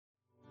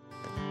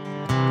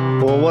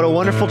Well, what a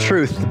wonderful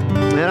truth.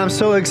 And I'm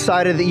so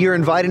excited that you're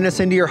inviting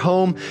us into your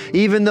home.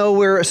 Even though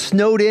we're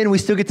snowed in, we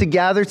still get to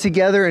gather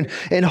together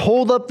and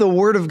hold up the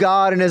Word of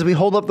God. And as we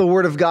hold up the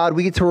Word of God,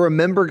 we get to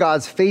remember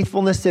God's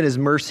faithfulness and His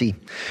mercy.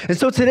 And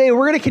so today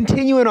we're going to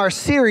continue in our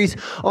series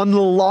on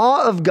the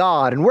law of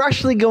God. And we're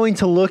actually going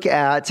to look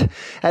at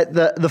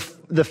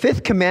the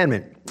fifth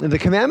commandment. The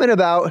commandment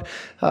about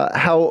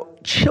how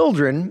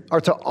children are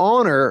to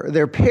honor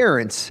their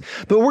parents.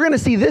 But we're going to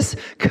see this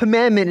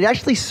commandment, it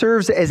actually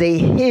serves as a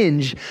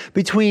hinge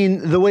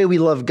between the way we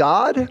love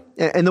God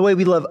and the way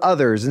we love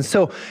others. And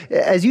so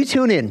as you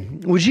tune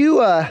in, would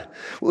you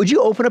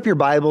open up your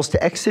Bibles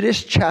to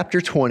Exodus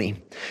chapter 20?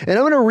 And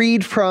I'm going to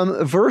read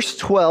from verse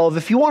 12.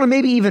 If you want to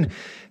maybe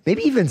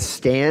even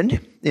stand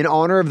in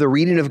honor of the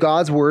reading of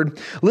God's word,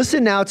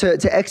 listen now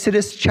to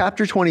Exodus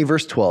chapter 20,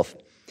 verse 12.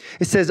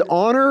 It says,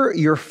 "Honor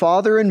your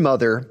father and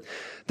mother,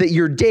 that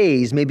your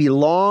days may be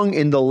long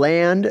in the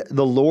land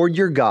the Lord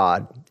your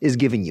God is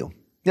giving you."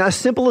 Now, as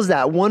simple as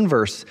that, one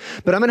verse,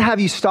 but I'm going to have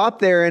you stop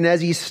there. And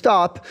as you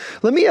stop,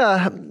 let me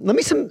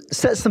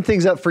set some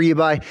things up for you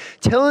by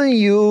telling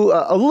you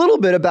a little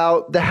bit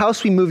about the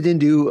house we moved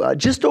into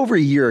just over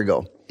a year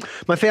ago.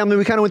 My family,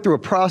 we kind of went through a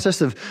process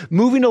of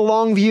moving to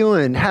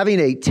Longview and having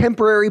a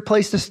temporary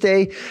place to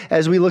stay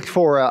as we looked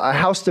for a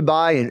house to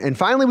buy. And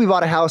finally, we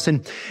bought a house.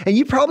 And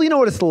you probably know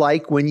what it's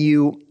like when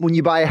you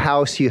buy a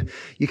house. You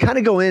kind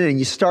of go in and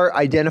you start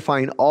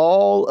identifying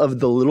all of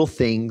the little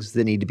things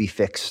that need to be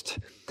fixed.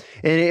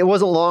 And it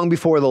wasn't long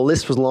before the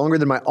list was longer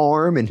than my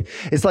arm. And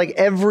it's like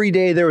every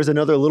day there was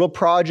another little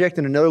project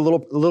and another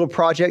little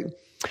project.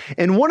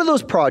 And one of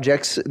those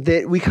projects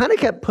that we kind of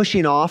kept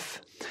pushing off,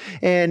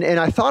 and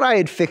I thought I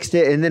had fixed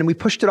it, and then we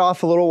pushed it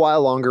off a little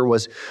while longer,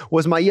 was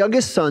my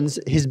youngest son's,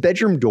 his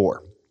bedroom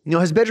door. You know,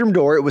 his bedroom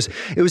door, it was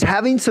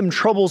having some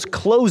troubles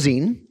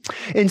closing.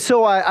 And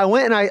so I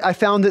went and I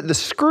found that the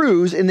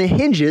screws and the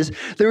hinges,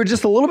 they were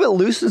just a little bit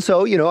loose. And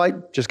so, I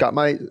just got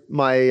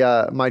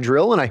my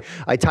drill and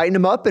I tightened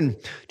them up and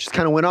just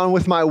kind of went on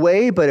with my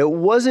way. But it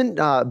wasn't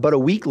but a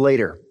week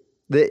later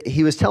that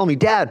he was telling me,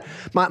 "Dad,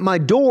 my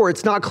door,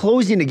 it's not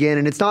closing again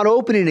and it's not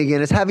opening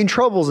again. It's having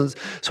troubles." And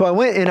so I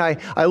went and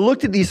I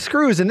looked at these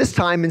screws, and this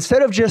time,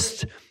 instead of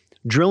just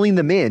drilling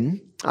them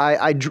in,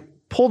 I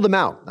pulled them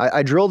out.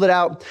 I drilled it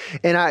out,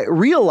 and I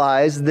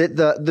realized that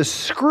the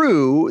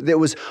screw that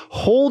was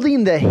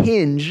holding the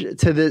hinge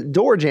to the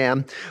door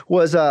jamb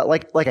was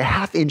like a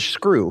half-inch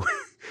screw.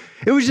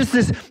 It was just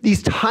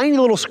these tiny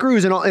little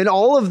screws and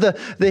all of the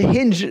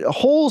hinge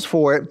holes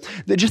for it,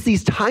 just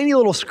these tiny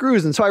little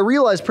screws. And so I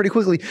realized pretty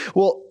quickly,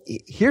 well,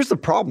 here's the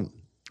problem.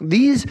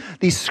 These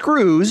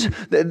screws,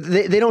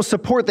 they don't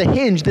support the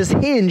hinge. This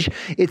hinge,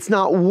 it's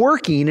not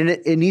working, and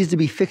it needs to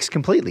be fixed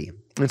completely.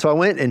 And so I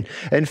went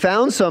and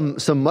found some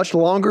much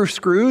longer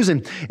screws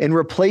and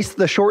replaced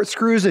the short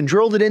screws and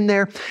drilled it in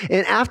there.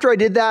 And after I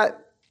did that,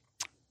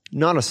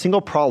 not a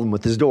single problem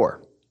with this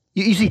door.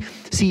 You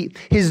see,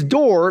 his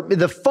door,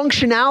 the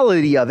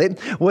functionality of it,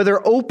 whether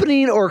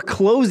opening or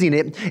closing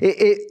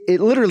it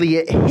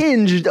literally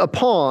hinged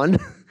upon,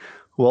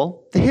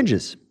 well, the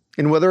hinges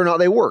and whether or not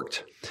they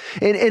worked.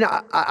 And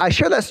I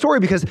share that story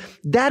because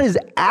that is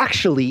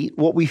actually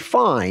what we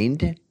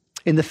find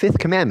in the fifth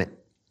commandment.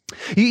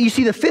 You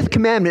see, the fifth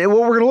commandment, and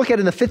what we're going to look at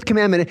in the fifth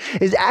commandment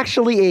is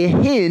actually a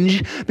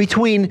hinge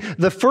between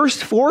the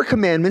first four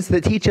commandments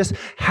that teach us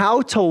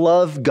how to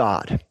love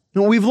God.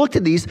 And we've looked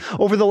at these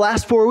over the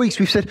last 4 weeks.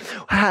 We've said,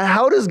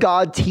 how does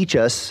God teach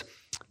us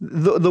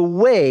the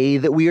way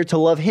that we are to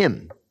love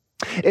Him?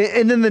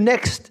 And then the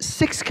next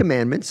 6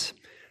 commandments,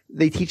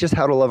 they teach us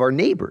how to love our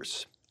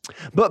neighbors.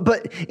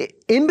 But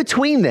in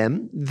between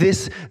them,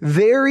 this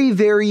very,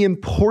 very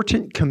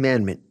important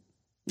commandment,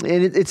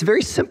 and it's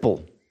very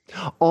simple.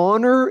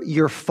 Honor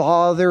your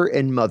father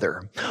and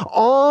mother.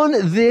 On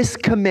this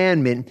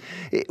commandment,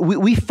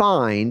 we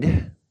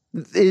find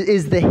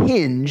is the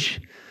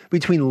hinge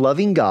between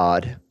loving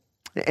God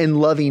and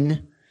loving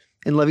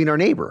our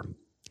neighbor.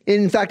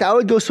 In fact, I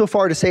would go so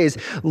far to say is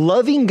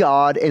loving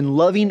God and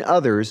loving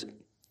others,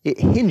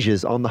 it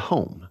hinges on the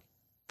home.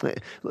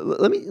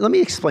 Let me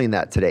explain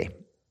that today.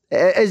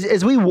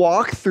 As we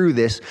walk through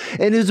this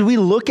and as we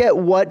look at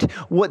what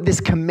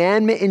this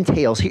commandment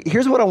entails,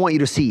 here's what I want you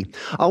to see.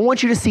 I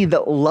want you to see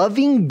that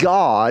loving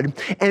God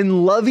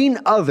and loving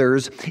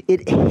others,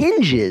 it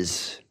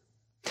hinges.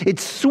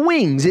 It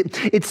swings,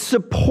 it's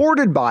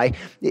supported by,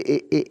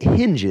 it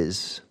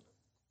hinges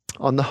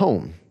on the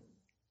home.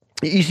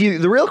 You see,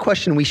 the real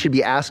question we should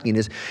be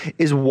asking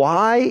is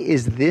why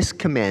is this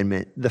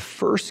commandment the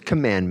first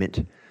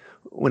commandment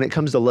when it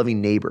comes to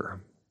loving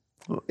neighbor?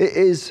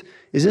 Is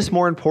this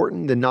more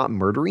important than not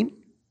murdering?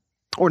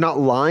 Or not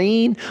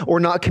lying, or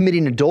not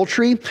committing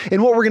adultery?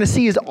 And what we're going to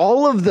see is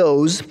all of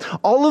those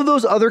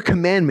other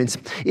commandments,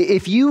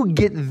 if you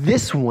get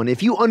this one,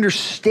 if you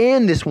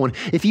understand this one,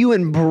 if you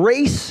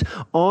embrace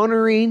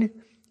honoring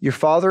your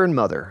father and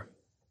mother,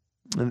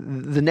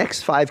 the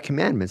next 5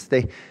 commandments,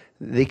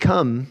 they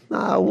come,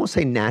 I won't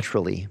say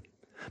naturally,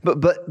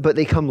 but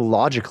they come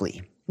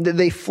logically.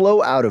 They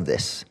flow out of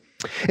this.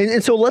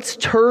 And so let's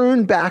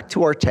turn back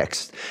to our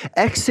text.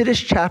 Exodus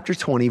chapter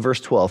 20, verse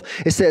 12.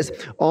 It says,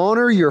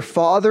 honor your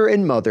father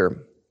and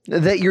mother,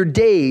 that your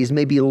days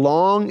may be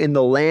long in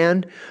the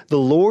land the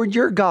Lord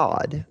your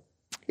God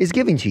is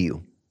giving to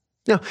you.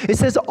 Now, it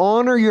says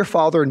honor your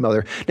father and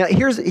mother. Now,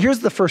 here's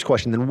the first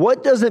question then.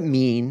 What does it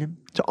mean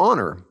to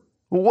honor?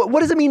 What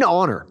does it mean to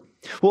honor?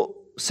 Well,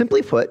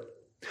 simply put,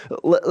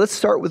 let's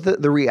start with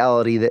the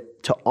reality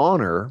that to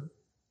honor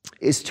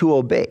is to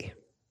obey.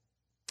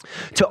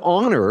 To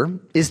honor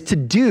is to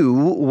do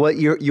what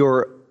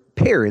your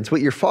parents,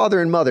 what your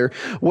father and mother,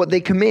 what they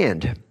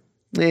command.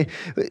 You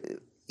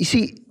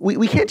see,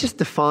 we can't just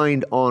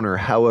define honor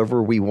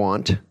however we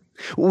want.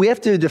 We have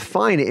to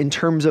define it in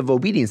terms of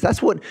obedience.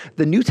 That's what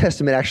the New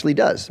Testament actually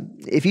does.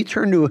 If you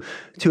turn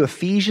to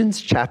Ephesians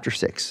chapter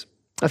 6.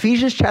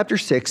 Ephesians chapter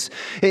 6,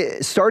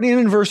 starting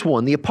in verse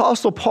 1, the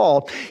Apostle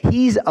Paul,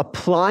 he's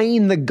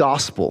applying the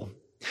gospel.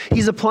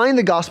 He's applying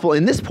the gospel.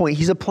 In this point,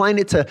 he's applying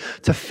it to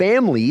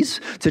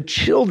families, to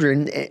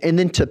children, and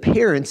then to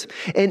parents.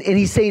 And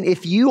he's saying,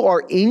 if you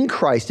are in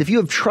Christ, if you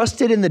have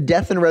trusted in the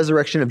death and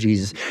resurrection of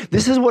Jesus,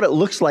 this is what it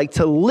looks like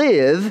to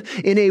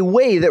live in a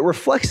way that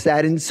reflects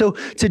that. And so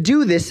to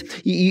do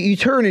this, you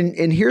turn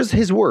and here's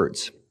his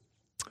words.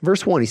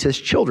 Verse 1, he says,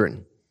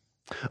 children,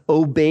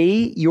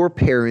 obey your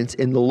parents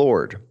in the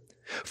Lord,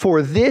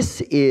 for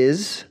this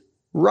is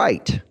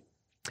right.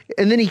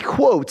 And then he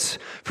quotes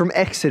from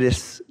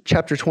Exodus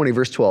chapter 20,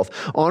 verse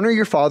 12. Honor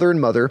your father and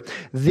mother.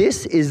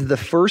 This is the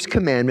first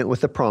commandment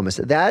with a promise,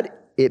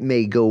 that it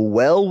may go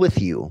well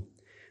with you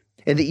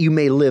and that you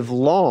may live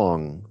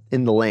long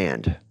in the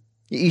land.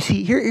 You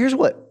see, here's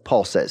what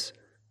Paul says.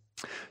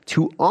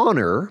 To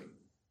honor,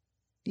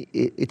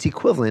 it's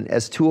equivalent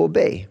as to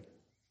obey.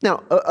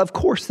 Now, of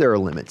course, there are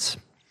limits.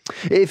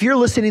 If you're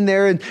listening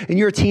there and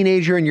you're a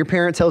teenager and your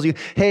parent tells you,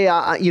 hey,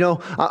 I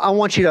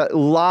want you to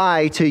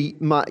lie to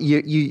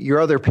your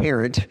other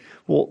parent,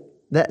 well,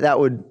 that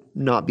would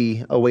not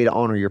be a way to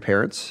honor your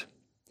parents.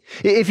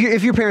 If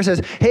your parent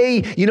says,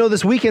 hey,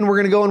 this weekend we're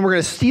going to go and we're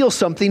going to steal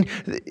something,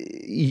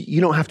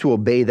 you don't have to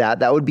obey that.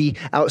 That would be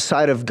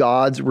outside of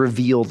God's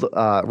revealed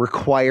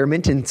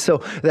requirement. And so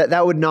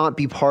that would not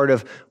be part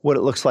of what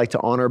it looks like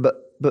to honor. But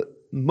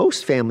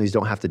most families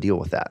don't have to deal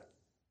with that.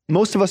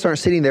 Most of us aren't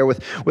sitting there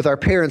with our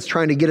parents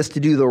trying to get us to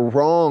do the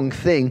wrong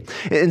thing.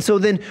 And so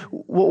then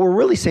what we're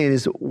really saying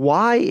is,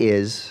 why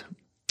is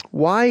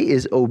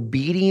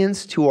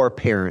obedience to our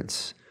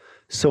parents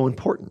so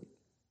important?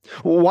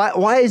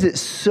 Why is it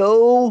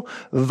so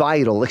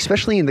vital,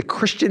 especially in the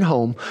Christian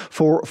home,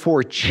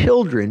 for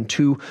children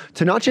to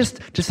not just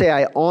to say,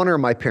 I honor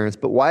my parents,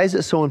 but why is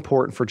it so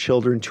important for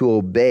children to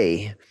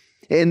obey?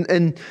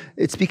 And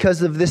it's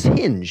because of this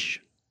hinge.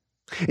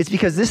 It's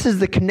because this is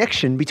the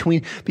connection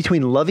between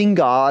loving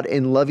God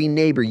and loving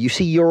neighbor. You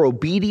see, your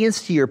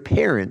obedience to your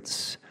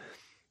parents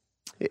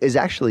is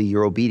actually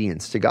your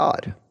obedience to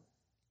God.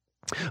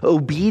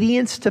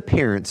 Obedience to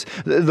parents,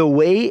 the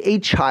way a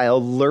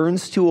child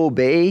learns to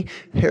obey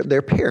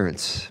their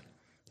parents,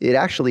 it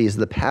actually is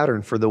the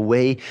pattern for the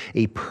way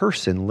a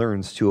person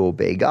learns to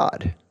obey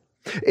God.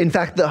 In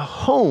fact, the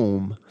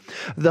home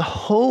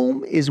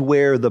is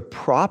where the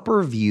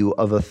proper view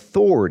of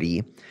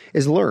authority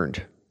is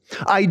learned.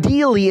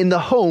 Ideally, in the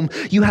home,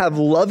 you have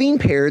loving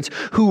parents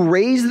who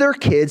raise their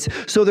kids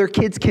so their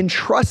kids can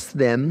trust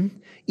them,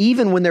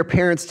 even when their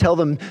parents tell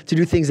them to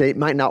do things they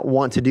might not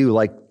want to do,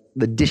 like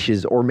the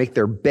dishes or make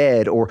their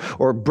bed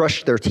or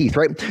brush their teeth,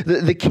 right?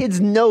 The kids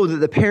know that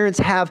the parents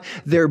have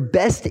their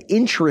best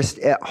interest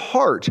at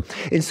heart.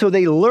 And so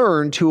they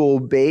learn to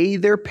obey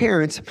their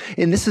parents.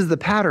 And this is the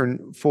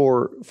pattern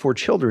for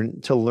children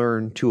to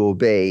learn to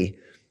obey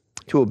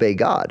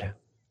God.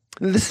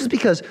 And this is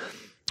because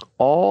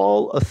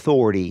all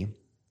authority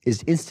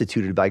is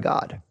instituted by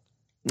God.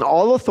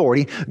 All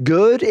authority,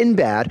 good and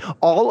bad,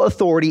 all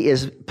authority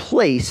is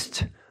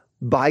placed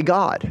by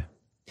God.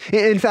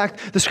 In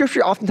fact, the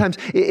scripture oftentimes,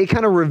 it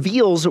kind of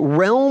reveals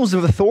realms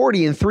of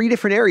authority in three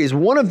different areas.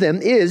 One of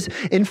them is,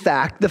 in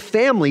fact, the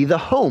family, the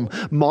home.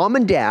 Mom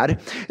and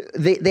dad,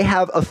 they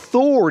have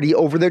authority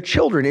over their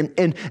children.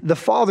 And the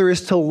father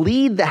is to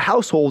lead the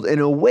household in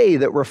a way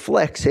that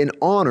reflects and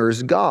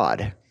honors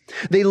God.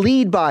 They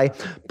lead by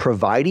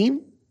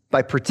providing,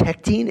 by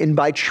protecting, and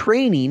by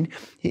training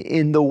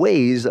in the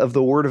ways of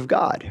the Word of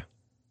God.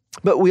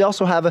 But we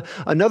also have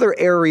another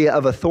area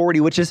of authority,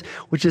 which is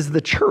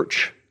the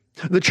church.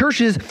 The church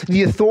is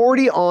the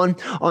authority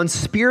on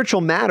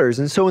spiritual matters.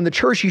 And so in the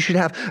church, you should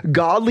have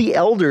godly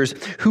elders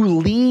who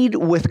lead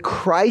with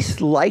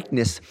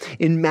Christ-likeness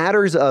in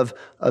matters of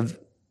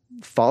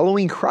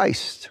following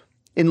Christ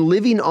and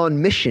living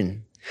on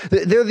mission.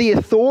 They're the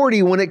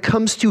authority when it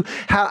comes to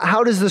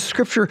how does the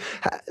scripture,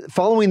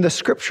 following the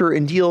scripture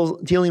and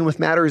dealing with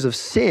matters of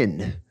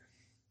sin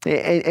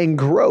and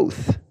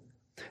growth.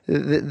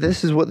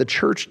 This is what the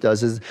church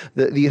does, is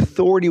the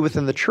authority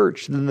within the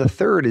church. Then the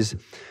third is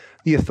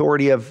the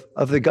authority of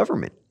the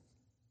government.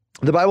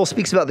 The Bible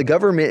speaks about the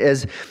government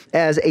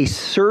as a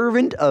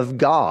servant of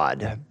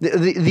God.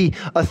 The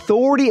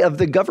authority of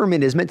the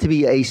government is meant to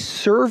be a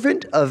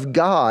servant of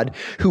God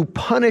who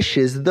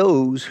punishes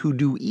those who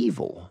do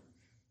evil.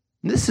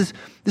 This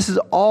is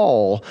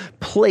all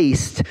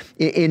placed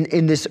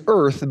in this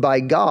earth by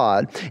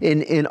God.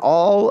 And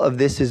all of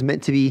this is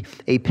meant to be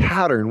a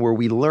pattern where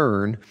we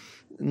learn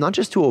not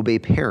just to obey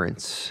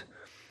parents,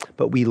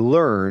 but we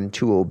learn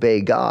to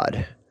obey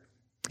God.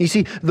 You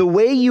see, the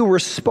way you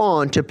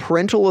respond to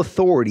parental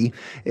authority,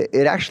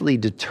 it actually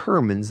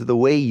determines the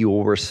way you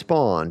will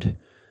respond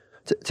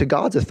to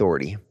God's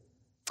authority.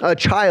 A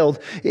child,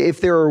 if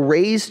they're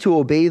raised to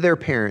obey their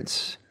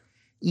parents,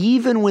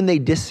 even when they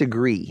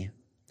disagree,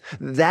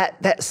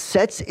 that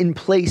sets in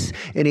place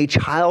in a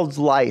child's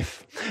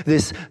life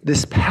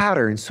this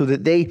pattern so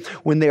that they,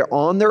 when they're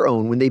on their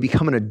own, when they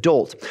become an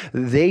adult,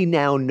 they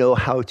now know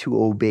how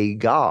to obey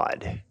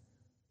God,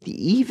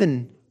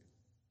 even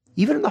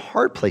in the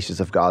hard places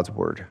of God's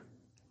word.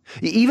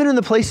 Even in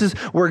the places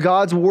where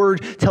God's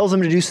word tells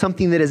them to do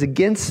something that is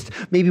against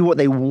maybe what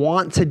they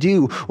want to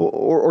do,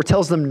 or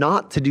tells them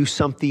not to do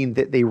something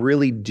that they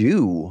really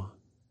do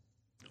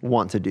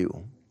want to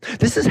do.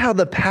 This is how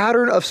the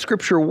pattern of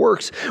Scripture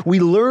works. We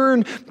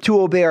learn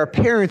to obey our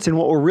parents, and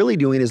what we're really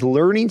doing is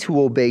learning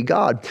to obey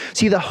God.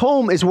 See, the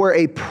home is where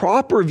a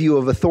proper view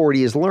of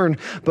authority is learned,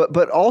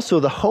 but also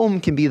the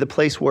home can be the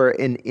place where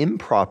an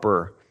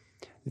improper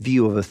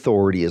view of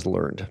authority is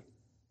learned.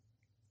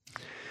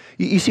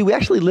 You see, we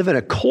actually live in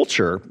a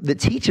culture that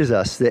teaches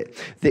us that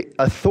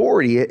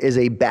authority is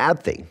a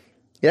bad thing.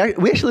 We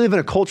actually live in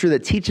a culture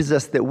that teaches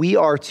us that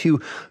we're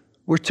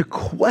to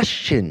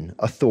question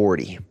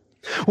authority.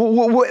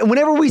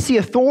 Whenever we see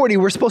authority,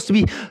 we're supposed to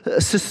be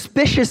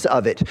suspicious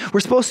of it. We're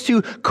supposed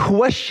to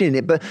question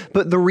it. But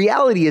the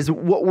reality is,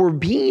 what we're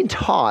being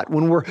taught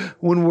when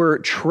we're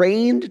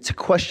trained to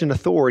question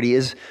authority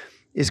is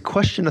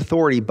question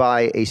authority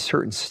by a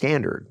certain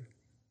standard.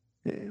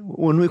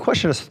 When we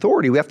question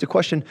authority, we have to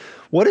question,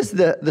 what is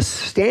the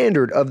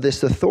standard of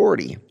this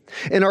authority?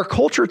 In our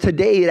culture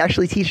today, it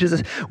actually teaches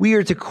us we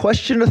are to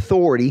question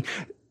authority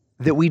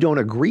that we don't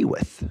agree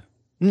with.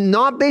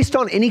 Not based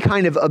on any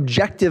kind of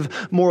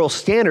objective moral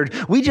standard.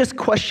 We just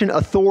question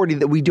authority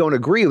that we don't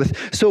agree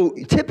with. So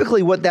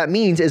typically what that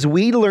means is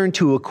we learn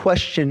to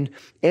question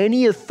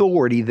any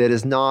authority that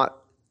is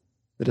not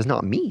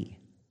me.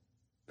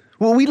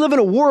 Well, we live in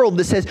a world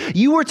that says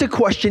you are to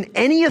question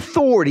any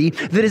authority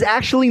that is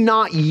actually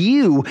not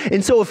you.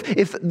 And so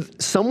if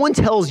someone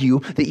tells you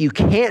that you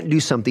can't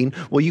do something,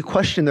 well, you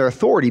question their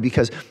authority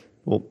because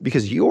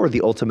you're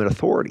the ultimate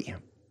authority.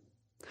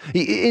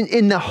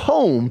 In the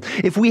home,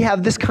 if we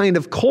have this kind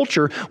of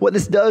culture, what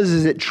this does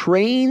is it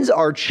trains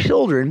our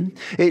children,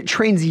 it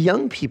trains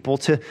young people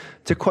to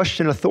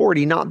question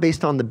authority, not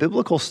based on the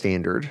biblical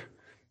standard,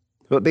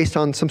 but based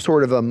on some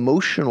sort of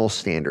emotional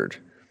standard.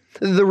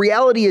 The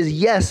reality is,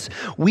 yes,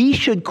 we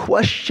should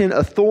question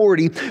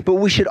authority, but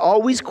we should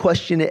always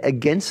question it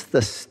against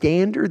the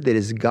standard that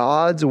is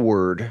God's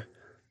word.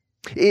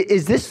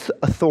 Is this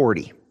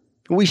authority?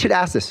 We should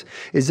ask this.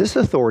 Is this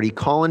authority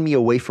calling me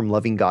away from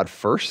loving God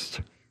first?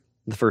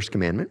 The first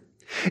commandment.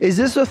 Is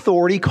this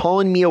authority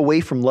calling me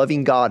away from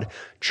loving God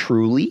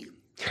truly?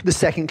 The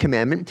second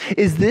commandment.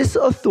 Is this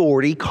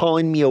authority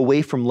calling me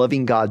away from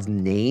loving God's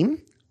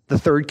name? The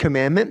third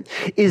commandment.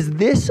 Is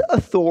this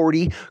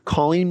authority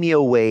calling me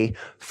away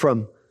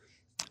from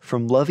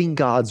loving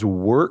God's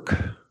work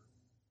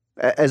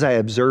as I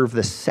observe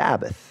the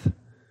Sabbath?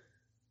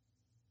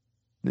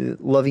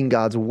 Loving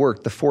God's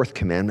work, the fourth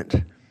commandment.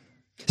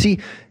 See,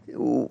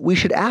 we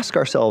should ask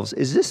ourselves,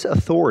 is this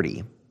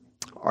authority,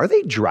 are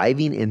they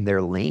driving in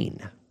their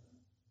lane?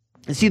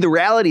 And see, the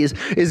reality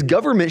is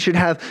government should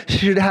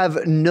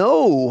have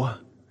no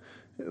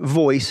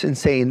voice in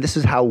saying this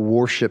is how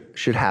worship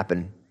should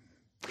happen.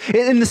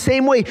 In the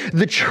same way,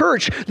 the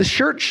church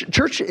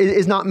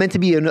is not meant to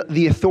be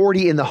the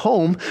authority in the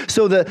home.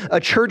 So a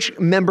church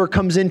member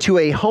comes into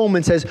a home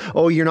and says,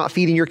 oh, you're not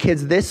feeding your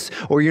kids this,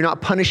 or you're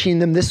not punishing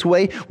them this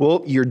way.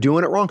 Well, you're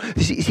doing it wrong.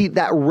 See,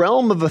 that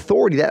realm of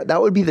authority,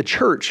 that would be the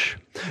church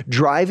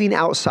driving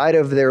outside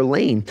of their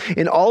lane.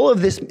 And all of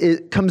this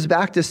comes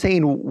back to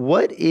saying,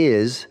 what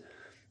is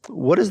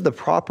the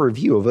proper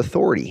view of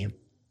authority?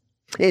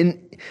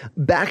 And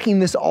backing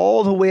this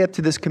all the way up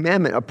to this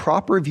commandment, a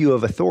proper view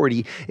of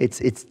authority,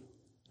 it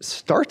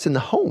starts in the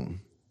home.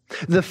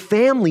 The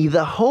family,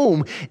 the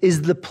home,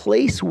 is the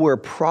place where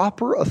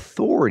proper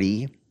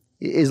authority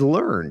is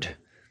learned.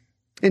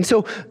 And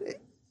so,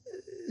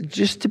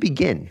 just to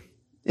begin,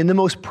 in the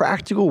most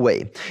practical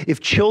way, if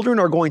children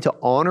are going to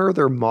honor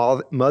their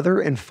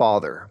mother and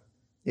father,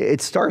 it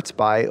starts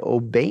by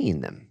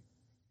obeying them.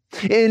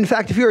 In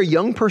fact, if you're a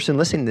young person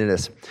listening to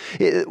this,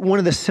 one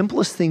of the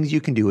simplest things you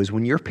can do is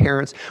when your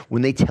parents,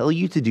 when they tell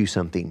you to do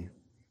something,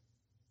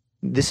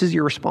 this is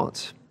your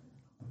response.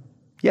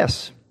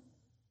 Yes.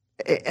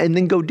 And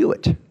then go do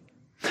it.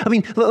 I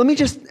mean, let me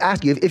just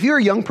ask you, if you're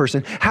a young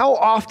person, how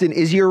often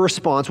is your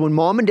response when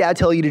mom and dad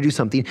tell you to do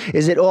something,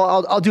 is it, oh,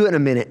 I'll do it in a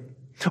minute?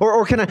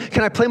 Or can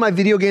I play my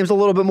video games a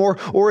little bit more?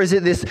 Or is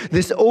it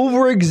this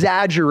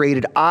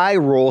over-exaggerated eye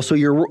roll, so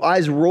your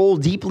eyes roll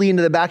deeply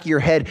into the back of your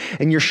head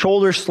and your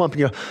shoulders slump and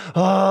you're,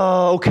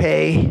 oh,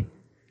 okay.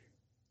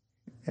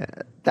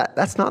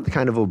 That's not the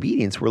kind of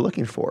obedience we're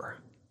looking for.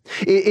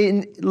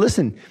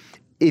 Listen,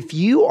 if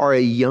you are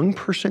a young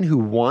person who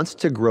wants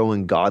to grow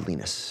in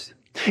godliness,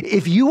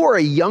 if you are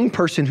a young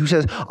person who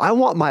says, I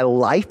want my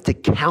life to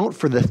count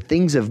for the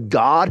things of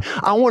God,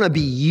 I want to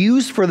be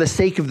used for the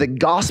sake of the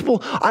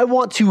gospel, I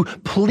want to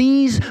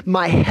please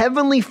my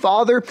heavenly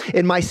Father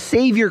and my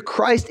Savior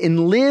Christ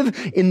and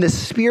live in the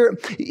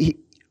Spirit,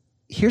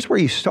 here's where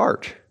you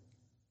start.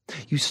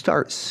 You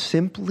start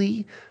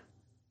simply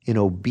in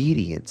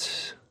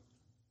obedience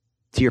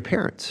to your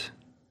parents.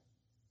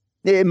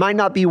 It might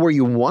not be where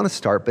you want to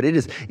start, but it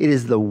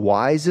is the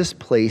wisest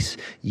place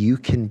you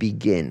can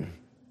begin.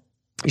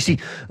 You see,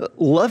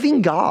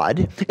 loving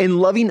God and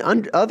loving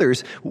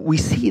others, we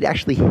see it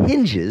actually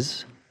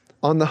hinges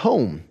on the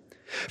home.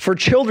 For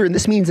children,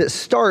 this means it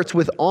starts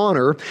with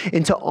honor,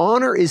 and to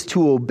honor is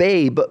to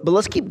obey, but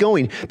let's keep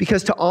going,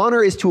 because to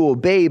honor is to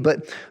obey,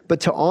 but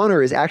to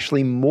honor is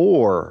actually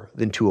more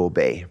than to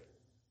obey.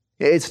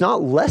 It's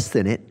not less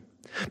than it,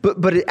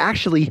 but it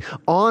actually,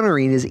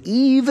 honoring is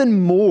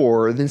even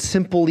more than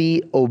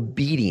simply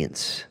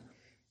obedience.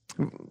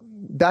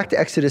 Back to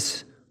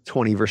Exodus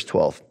 20, verse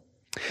 12.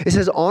 It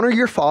says, honor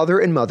your father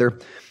and mother,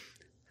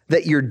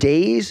 that your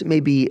days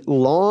may be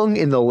long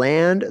in the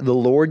land the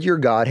Lord your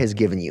God has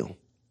given you.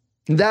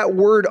 That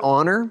word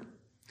honor,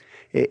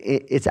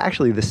 it's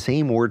actually the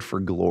same word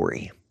for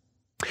glory.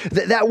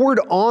 That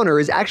word honor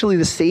is actually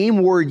the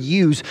same word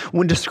used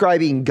when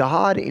describing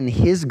God in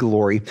his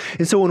glory.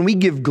 And so when we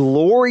give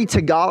glory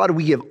to God,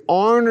 we give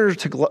honor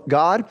to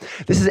God.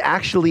 This is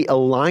actually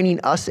aligning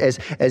us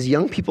as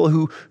young people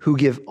who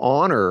give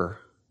honor,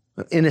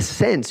 in a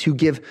sense, who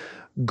give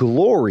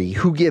glory,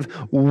 who give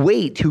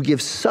weight, who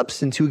give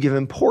substance, who give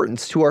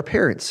importance to our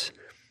parents.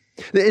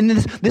 And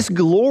this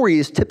glory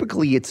is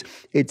typically,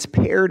 it's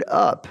paired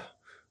up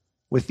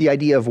with the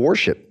idea of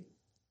worship.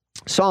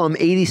 Psalm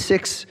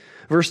 86,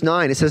 verse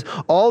 9, it says,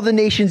 all the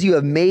nations you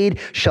have made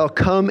shall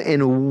come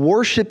and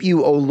worship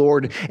you, O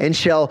Lord, and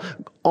shall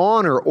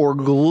honor or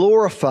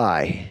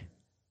glorify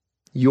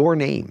your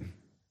name.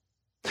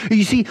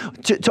 You see,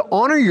 to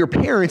honor your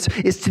parents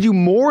is to do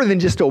more than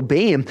just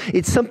obey them.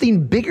 It's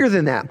something bigger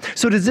than that.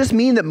 So does this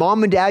mean that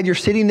mom and dad, you're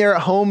sitting there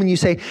at home and you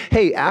say,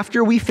 hey,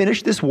 after we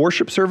finish this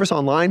worship service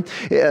online,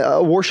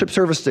 a worship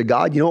service to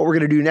God, you know what we're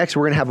going to do next?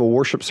 We're going to have a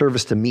worship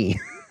service to me.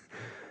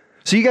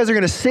 So you guys are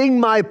going to sing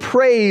my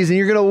praise and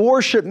you're going to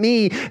worship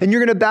me and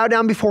you're going to bow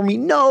down before me.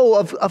 No,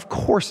 of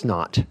course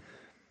not.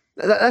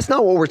 That's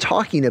not what we're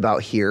talking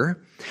about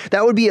here.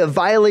 That would be a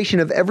violation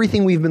of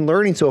everything we've been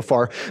learning so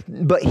far.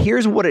 But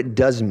here's what it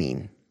does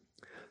mean.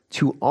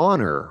 To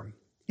honor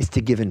is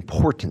to give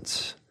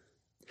importance.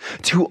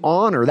 To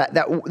honor,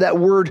 that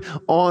word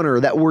honor,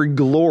 that word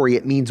glory,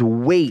 it means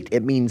weight,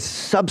 it means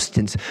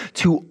substance.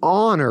 To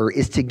honor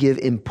is to give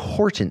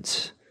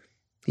importance.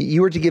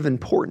 You are to give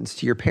importance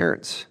to your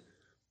parents.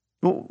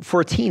 Well, for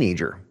a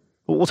teenager,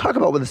 we'll talk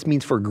about what this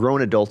means for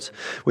grown adults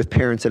with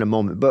parents in a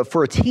moment, but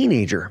for a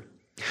teenager,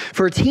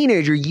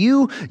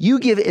 you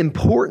give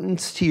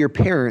importance to your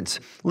parents.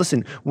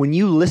 Listen, when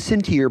you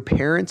listen to your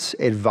parents'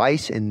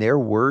 advice and their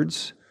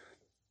words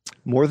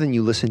more than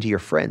you listen to your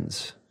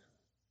friends.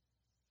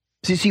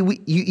 See,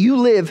 you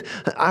live,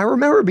 I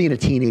remember being a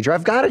teenager.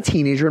 I've got a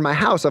teenager in my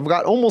house. I've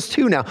got almost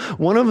two now.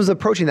 One of them is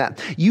approaching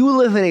that. You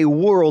live in a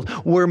world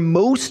where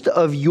most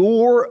of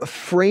your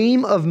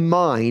frame of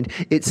mind,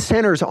 it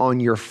centers on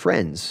your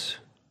friends.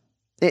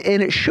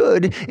 And it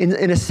should,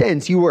 in a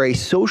sense. You are a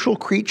social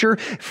creature.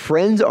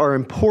 Friends are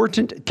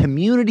important.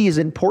 Community is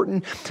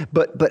important.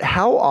 But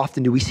how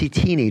often do we see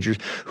teenagers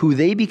who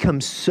they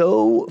become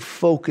so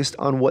focused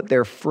on what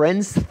their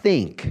friends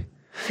think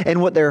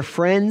and what their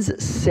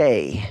friends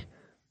say,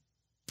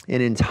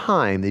 and in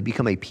time they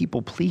become a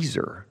people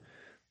pleaser,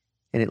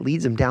 and it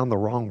leads them down the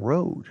wrong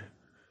road.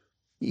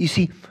 You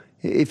see,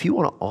 if you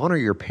want to honor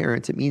your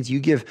parents, it means you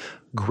give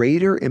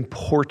greater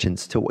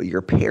importance to what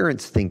your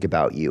parents think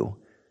about you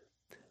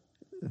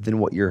than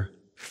what your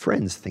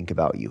friends think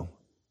about you.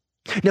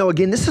 Now,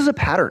 again, this is a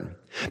pattern,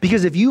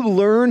 because if you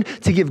learn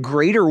to give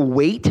greater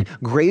weight,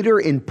 greater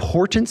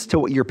importance to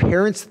what your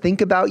parents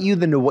think about you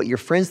than to what your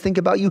friends think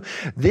about you,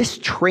 this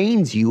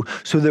trains you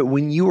so that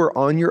when you are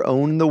on your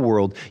own in the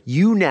world,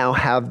 you now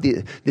have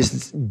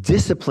this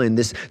discipline,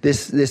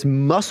 this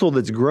muscle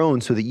that's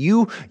grown so that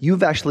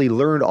you've actually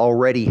learned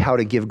already how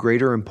to give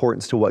greater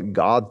importance to what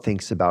God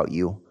thinks about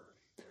you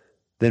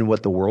than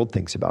what the world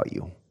thinks about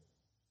you.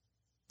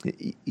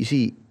 You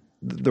see,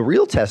 the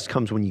real test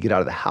comes when you get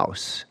out of the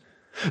house.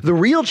 The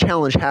real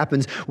challenge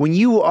happens when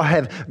you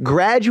have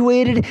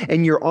graduated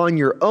and you're on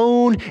your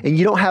own and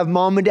you don't have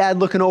mom and dad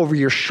looking over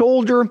your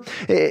shoulder.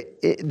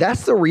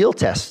 That's the real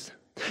test.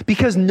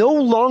 Because no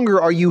longer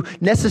are you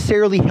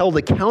necessarily held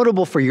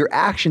accountable for your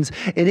actions,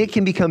 and it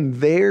can become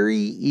very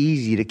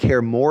easy to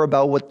care more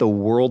about what the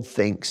world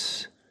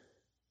thinks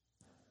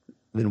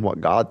than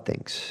what God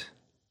thinks.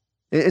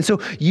 And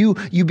so you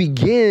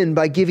begin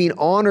by giving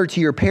honor to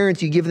your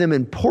parents. You give them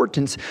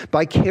importance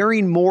by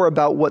caring more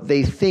about what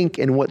they think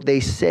and what they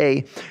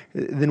say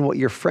than what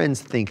your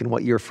friends think and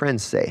what your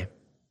friends say.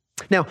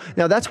 Now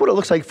that's what it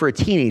looks like for a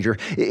teenager.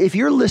 If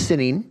you're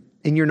listening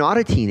and you're not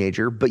a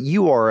teenager, but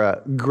you are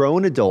a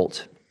grown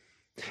adult,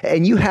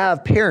 and you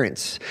have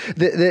parents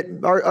that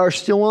are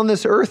still on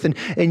this earth,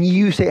 and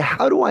you say,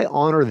 how do I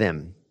honor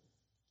them?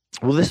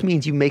 Well, this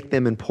means you make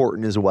them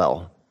important as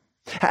well.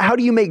 How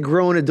do you make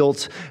grown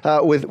adults,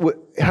 how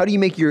do you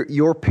make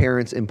your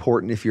parents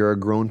important if you're a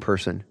grown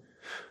person?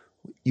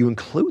 You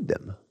include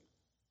them.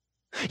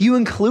 You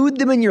include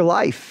them in your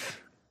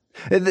life.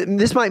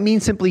 This might mean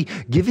simply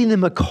giving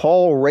them a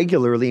call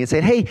regularly and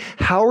saying, hey,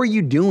 how are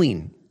you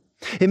doing?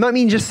 It might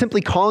mean just simply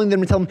calling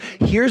them and telling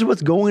them, here's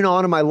what's going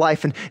on in my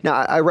life. And now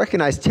I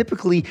recognize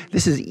typically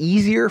this is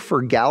easier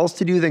for gals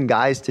to do than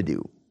guys to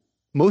do.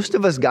 Most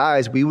of us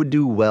guys, we would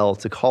do well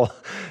to call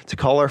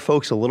our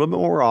folks a little bit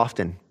more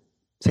often.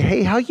 Say,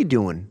 hey, how you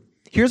doing?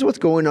 Here's what's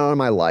going on in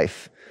my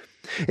life.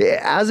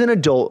 As an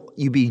adult,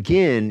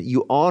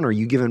 you honor,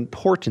 you give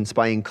importance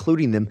by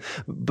including them.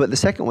 But the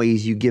second way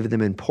is you give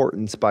them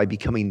importance by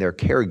becoming their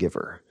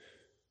caregiver,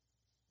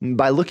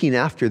 by looking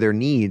after their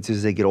needs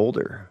as they get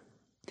older.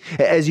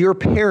 As your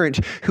parent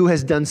who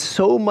has done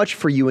so much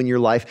for you in your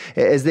life,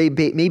 as they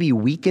maybe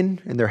weaken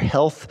and their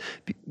health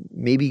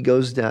maybe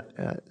goes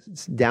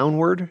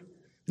downward,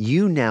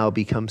 you now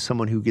become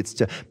someone who gets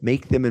to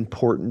make them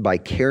important by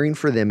caring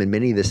for them in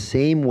many of the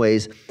same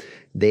ways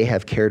they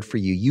have cared for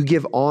you. You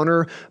give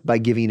honor by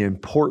giving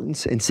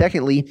importance. And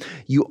secondly,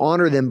 you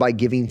honor them by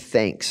giving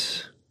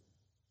thanks.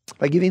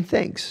 By giving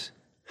thanks.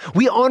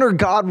 We honor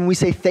God when we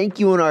say thank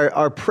you in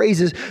our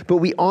praises, but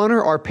we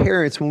honor our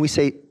parents when we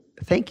say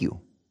thank you.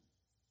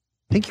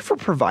 Thank you for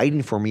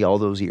providing for me all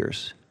those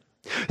years.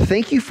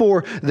 Thank you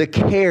for the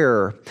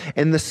care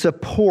and the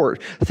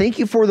support. Thank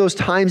you for those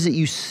times that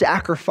you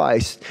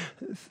sacrificed.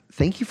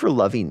 Thank you for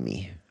loving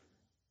me.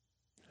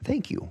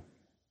 Thank you.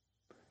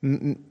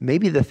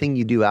 Maybe the thing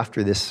you do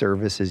after this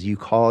service is you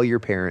call your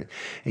parent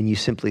and you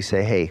simply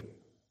say, hey,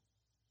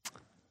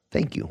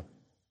 thank you.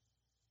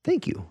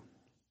 Thank you.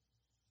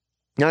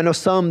 Now, I know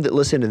some that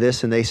listen to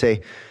this and they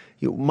say,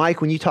 Mike,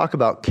 when you talk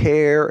about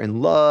care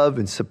and love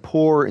and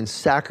support and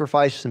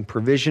sacrifice and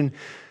provision,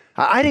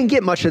 I didn't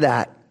get much of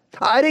that.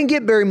 I didn't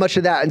get very much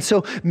of that. And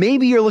so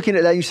maybe you're looking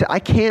at that and you say, I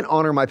can't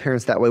honor my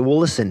parents that way. Well,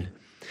 listen,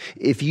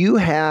 if you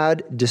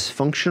had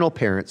dysfunctional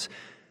parents,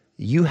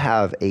 you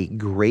have a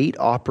great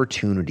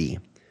opportunity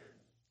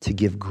to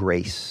give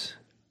grace.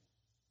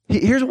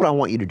 Here's what I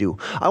want you to do.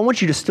 I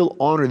want you to still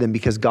honor them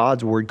because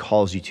God's word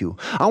calls you to.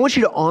 I want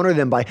you to honor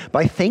them by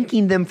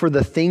thanking them for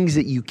the things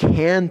that you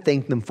can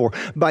thank them for,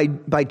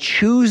 by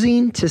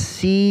choosing to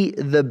see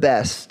the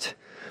best.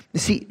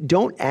 See,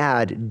 don't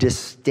add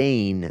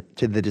disdain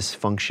to the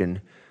dysfunction.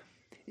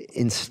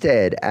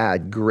 Instead,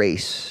 add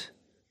grace.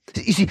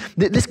 You see,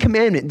 this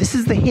commandment, this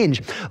is the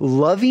hinge.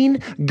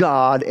 Loving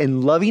God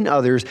and loving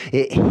others,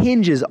 it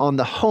hinges on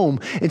the home.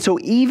 And so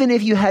even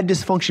if you had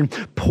dysfunction,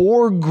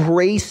 pour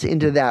grace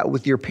into that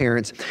with your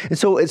parents. And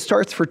so it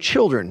starts for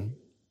children.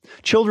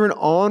 Children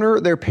honor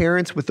their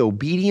parents with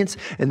obedience,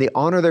 and they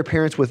honor their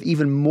parents with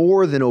even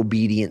more than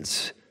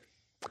obedience.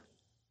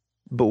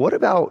 But what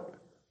about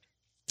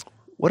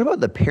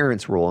the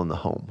parent's role in the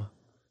home?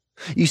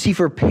 You see,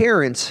 for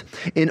parents,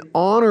 an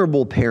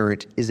honorable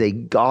parent is a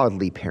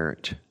godly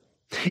parent.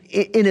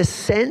 In a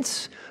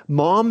sense,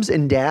 moms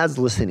and dads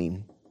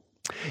listening,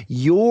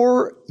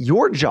 your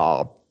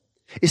job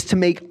is to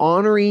make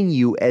honoring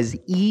you as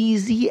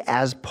easy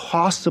as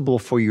possible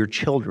for your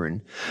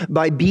children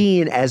by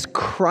being as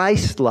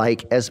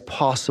Christ-like as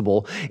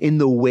possible in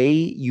the way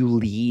you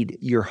lead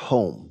your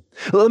home.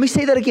 Let me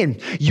say that again.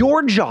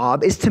 Your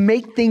job is to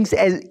make things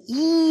as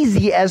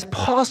easy as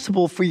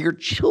possible for your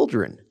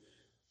children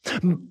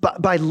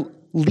by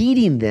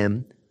leading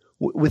them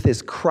with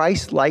as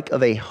Christ-like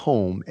of a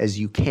home as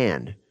you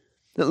can.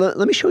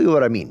 Let me show you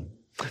what I mean.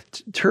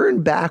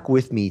 Turn back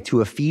with me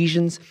to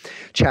Ephesians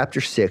chapter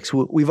 6.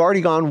 We've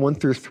already gone 1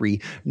 through 3.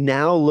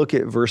 Now look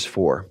at verse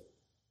 4.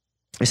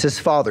 It says,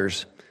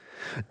 Fathers,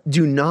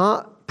 do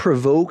not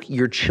provoke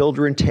your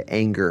children to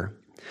anger,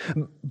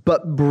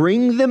 but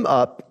bring them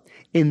up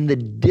in the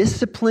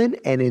discipline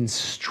and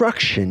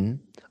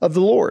instruction of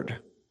the Lord.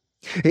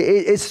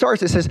 It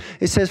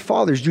says,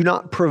 fathers, do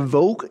not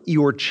provoke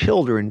your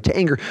children to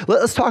anger.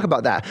 Let's talk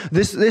about that.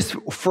 This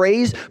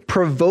phrase,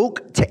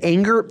 provoke to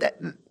anger,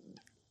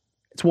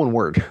 it's one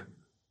word.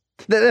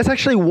 That's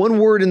actually one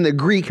word in the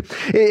Greek.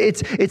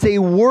 It's a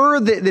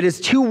word that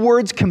is two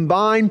words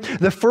combined.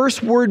 The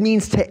first word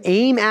means to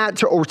aim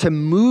at or to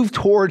move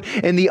toward,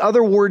 and the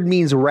other word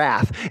means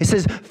wrath. It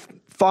says,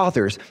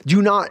 fathers,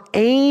 do not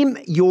aim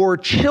your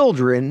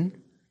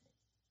children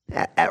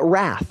at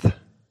wrath.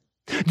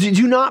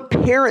 Do not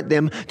parent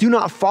them. Do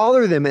not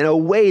father them in a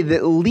way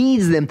that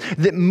leads them,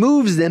 that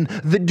moves them,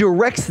 that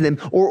directs them,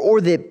 or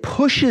that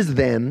pushes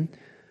them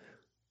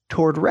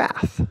toward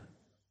wrath.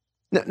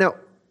 Now,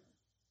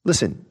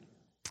 listen,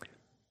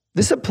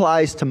 this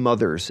applies to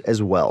mothers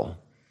as well.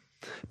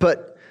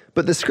 But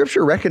But the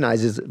scripture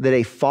recognizes that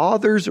a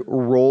father's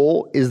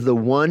role is the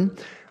one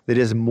that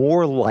is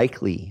more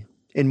likely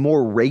and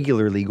more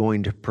regularly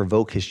going to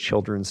provoke his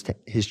children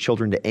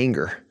to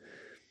anger.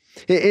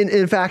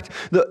 In fact,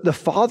 the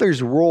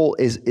father's role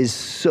is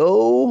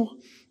so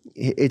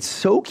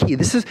key.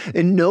 This is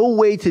in no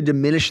way to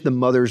diminish the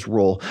mother's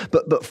role,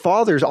 but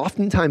fathers,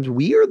 oftentimes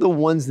we are the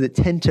ones that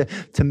tend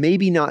to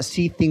maybe not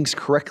see things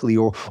correctly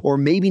or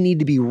maybe need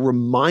to be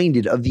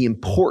reminded of the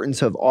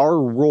importance of our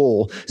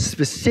role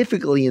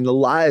specifically in the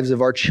lives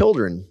of our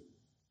children.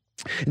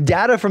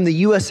 Data from the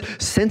U.S.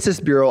 Census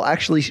Bureau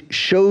actually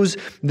shows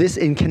this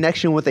in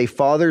connection with a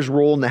father's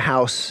role in the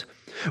house.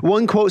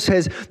 One quote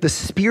says, "The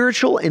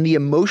spiritual and the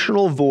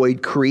emotional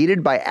void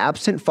created by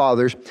absent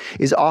fathers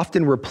is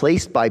often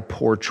replaced by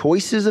poor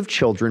choices of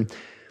children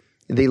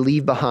they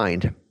leave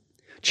behind.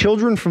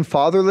 Children from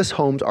fatherless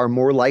homes are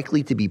more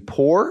likely to be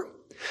poor,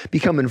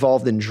 become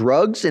involved in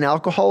drugs and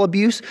alcohol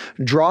abuse,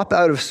 drop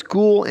out of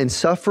school, and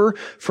suffer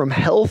from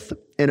health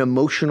and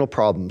emotional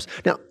problems."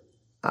 Now,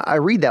 I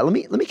read that. Let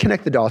me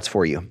connect the dots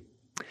for you.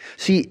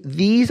 See,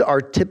 these are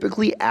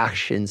typically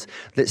actions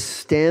that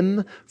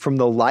stem from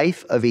the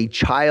life of a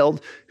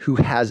child who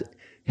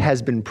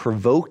has been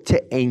provoked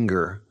to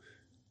anger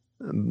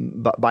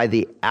by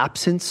the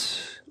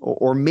absence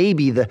or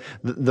maybe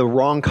the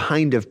wrong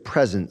kind of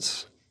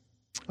presence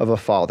of a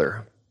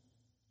father.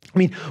 I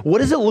mean, what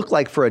does it look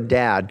like for a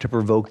dad to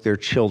provoke their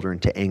children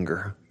to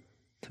anger?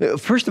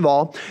 First of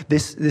all,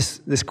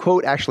 this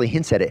quote actually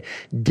hints at it.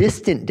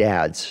 Distant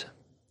dads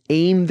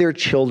aim their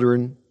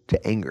children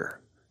to anger.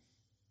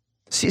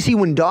 See,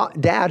 when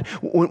dad,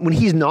 when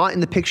he's not in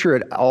the picture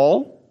at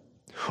all,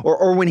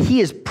 or when he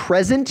is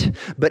present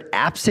but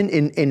absent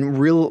in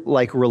real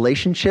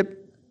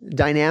relationship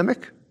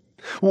dynamic,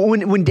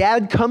 when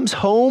dad comes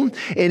home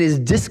and is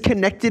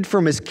disconnected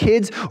from his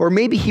kids, or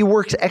maybe he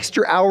works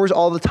extra hours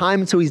all the time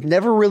and so he's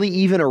never really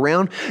even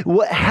around,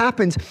 what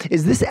happens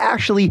is this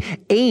actually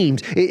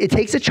aims. It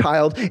takes a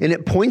child and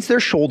it points their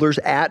shoulders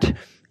at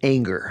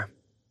anger.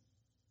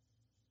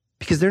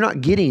 Because they're not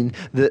getting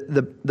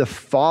the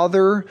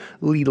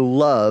fatherly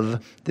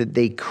love that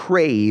they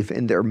crave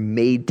and they're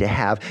made to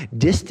have.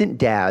 Distant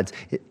dads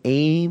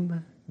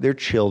aim their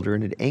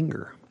children at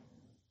anger.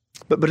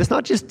 But it's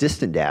not just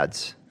distant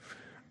dads.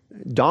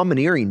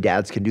 Domineering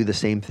dads can do the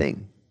same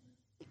thing.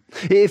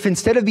 If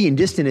instead of being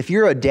distant, if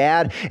you're a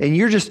dad and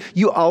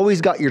you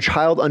always got your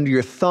child under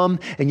your thumb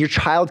and your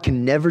child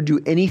can never do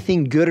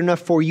anything good enough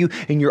for you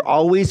and you're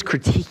always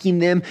critiquing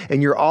them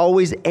and you're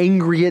always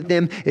angry at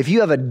them, if you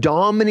have a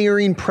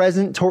domineering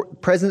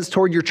presence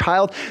toward your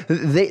child,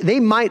 they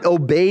might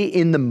obey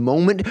in the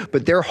moment,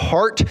 but their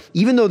heart,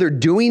 even though they're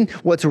doing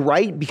what's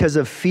right because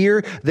of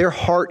fear, their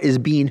heart is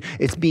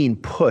being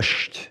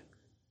pushed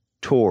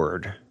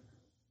toward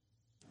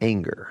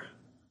anger.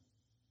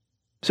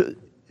 So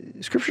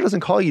Scripture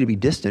doesn't call you to be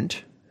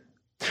distant.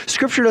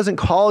 Scripture doesn't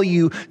call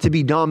you to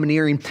be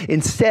domineering.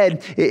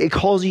 Instead, it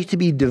calls you to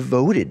be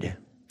devoted.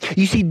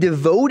 You see,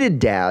 devoted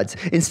dads,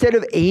 instead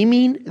of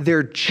aiming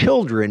their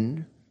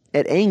children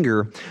at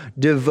anger,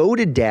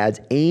 devoted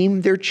dads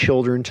aim their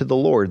children to the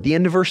Lord. The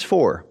end of verse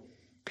 4.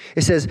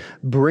 It says,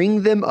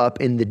 "Bring them up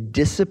in the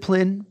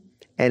discipline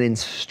and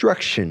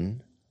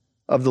instruction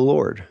of the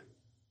Lord."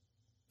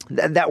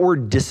 That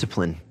word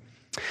discipline.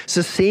 It's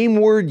the same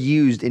word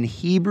used in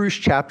Hebrews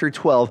chapter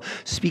 12,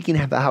 speaking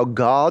about how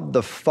God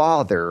the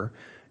Father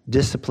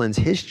disciplines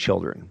his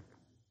children.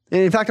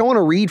 And in fact, I want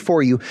to read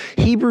for you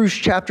Hebrews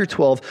chapter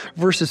 12,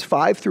 verses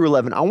 5 through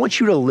 11. I want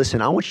you to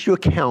listen. I want you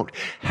to count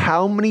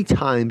how many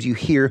times you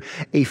hear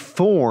a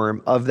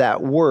form of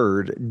that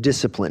word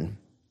discipline.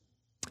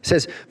 It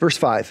says, verse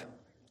 5,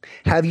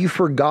 "Have you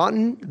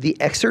forgotten the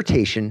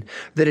exhortation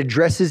that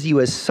addresses you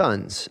as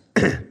sons?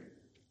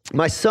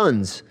 My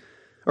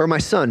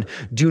son,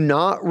 do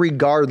not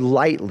regard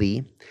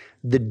lightly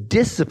the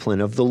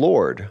discipline of the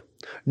Lord,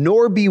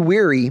 nor be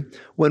weary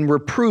when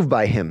reproved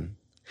by him.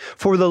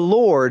 For the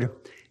Lord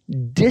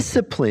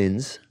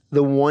disciplines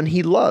the one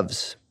he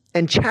loves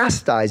and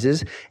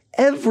chastises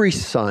every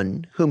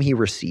son whom he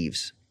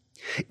receives.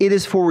 It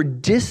is for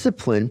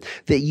discipline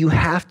that you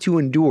have to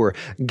endure.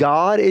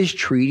 God is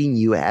treating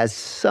you as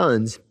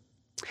sons.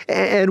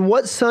 And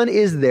what son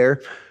is there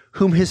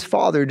whom his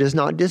father does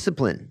not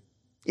discipline?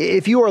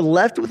 If you are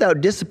left without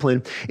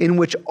discipline in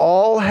which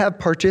all have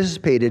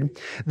participated,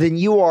 then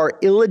you are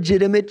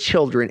illegitimate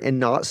children and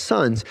not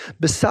sons.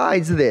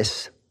 Besides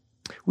this,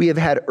 we have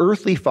had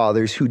earthly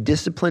fathers who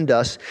disciplined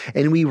us,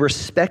 and we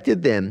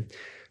respected them.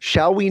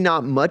 Shall we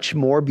not much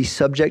more be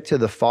subject to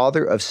the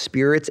Father of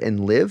spirits and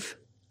live?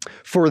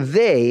 For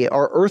they,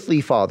 our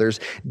earthly fathers,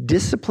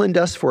 disciplined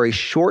us for a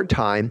short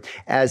time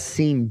as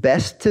seemed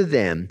best to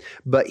them,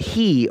 but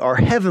he, our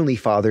heavenly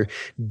Father,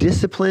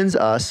 disciplines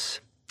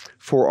us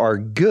for our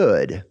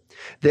good,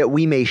 that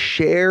we may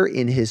share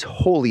in his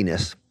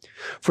holiness.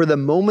 For the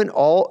moment,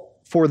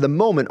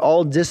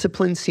 all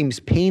discipline seems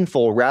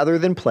painful rather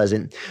than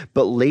pleasant,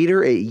 but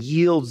later it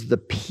yields the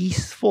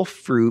peaceful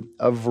fruit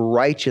of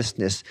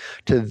righteousness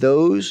to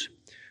those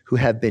who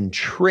have been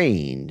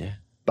trained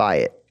by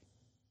it."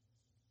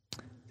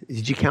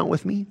 Did you count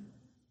with me?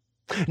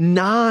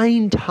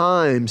 9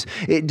 times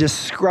it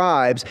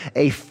describes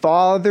a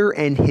father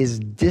and his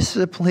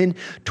discipline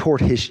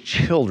toward his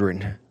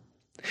children.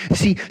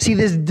 See,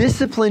 this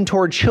discipline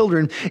toward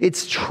children,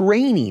 it's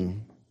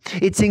training.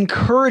 It's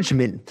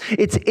encouragement.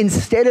 It's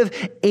instead of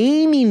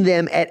aiming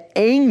them at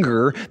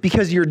anger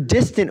because you're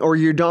distant or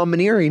you're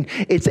domineering,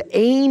 it's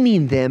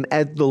aiming them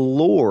at the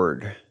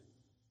Lord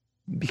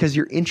because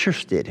you're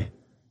interested,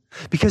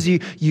 because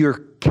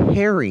you're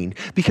caring,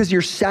 because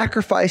you're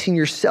sacrificing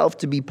yourself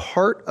to be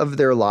part of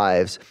their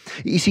lives.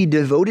 You see,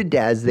 devoted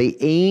dads, they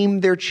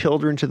aim their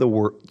children to the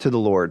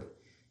Lord.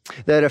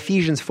 That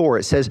Ephesians 4,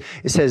 it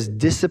says,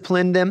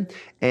 discipline them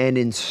and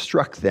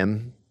instruct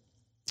them.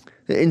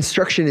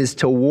 Instruction is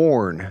to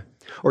warn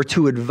or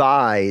to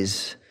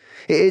advise.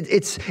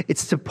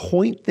 It's to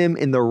point them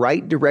in the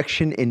right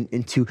direction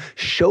and to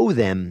show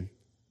them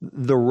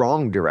the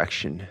wrong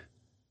direction.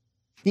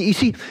 You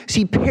see,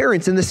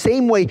 parents, in the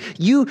same way,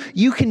 you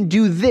can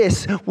do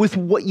this with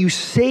what you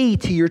say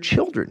to your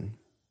children.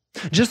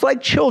 Just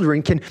like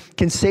children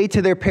can say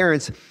to their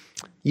parents,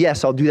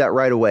 yes, I'll do that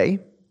right away.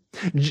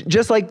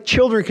 Just like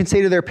children can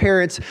say to their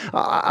parents,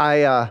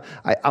 I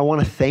want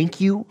to thank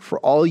you for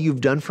all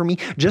you've done for me.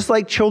 Just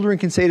like children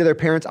can say to their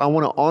parents, I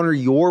want to honor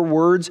your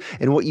words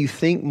and what you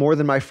think more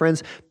than my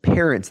friends.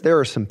 Parents, there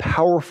are some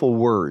powerful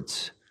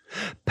words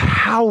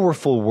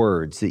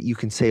that you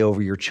can say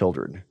over your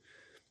children.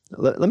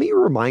 Let me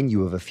remind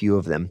you of a few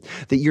of them,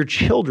 that your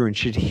children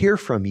should hear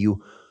from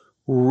you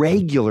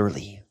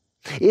regularly,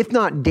 if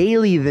not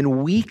daily,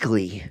 then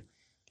weekly.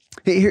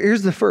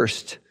 Here's the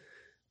first.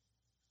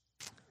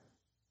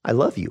 I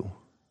love you.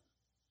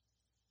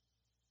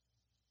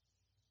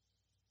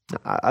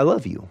 I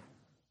love you.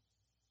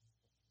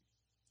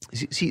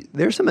 See,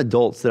 there's some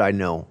adults that I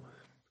know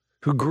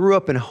who grew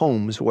up in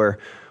homes where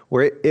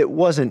it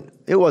wasn't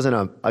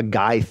a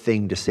guy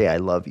thing to say I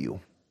love you.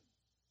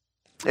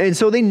 And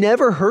so they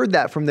never heard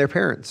that from their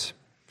parents,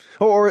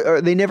 or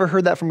they never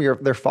heard that from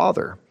their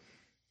father.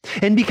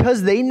 And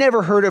because they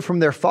never heard it from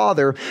their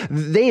father,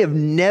 they have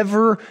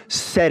never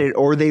said it,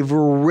 or they've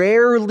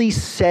rarely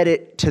said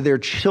it to their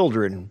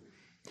children.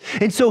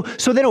 And so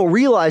they don't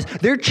realize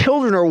their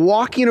children are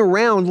walking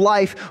around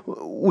life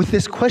with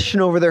this question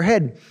over their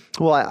head.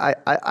 Well,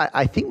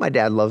 I think my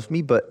dad loves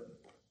me, but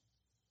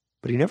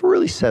he never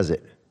really says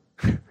it.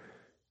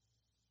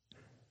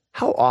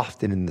 How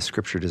often in the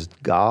scripture does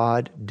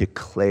God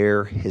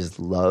declare his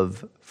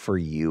love for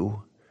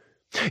you?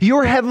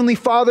 Your heavenly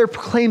Father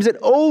proclaims it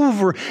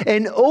over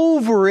and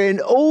over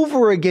and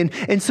over again.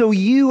 And so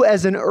you,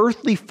 as an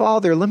earthly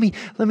father, let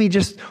me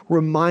just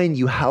remind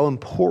you how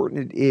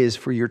important it is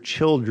for your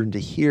children to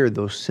hear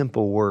those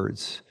simple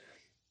words.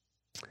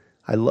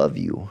 I love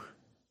you.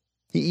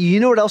 You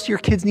know what else your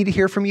kids need to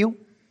hear from you?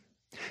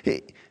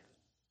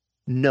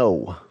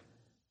 No.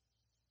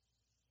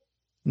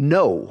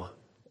 No.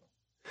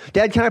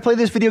 Dad, can I play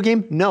this video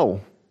game? No.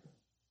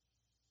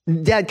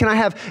 Dad, can I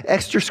have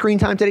extra screen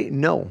time today?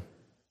 No.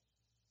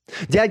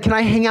 Dad, can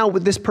I hang out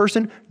with this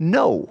person?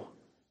 No.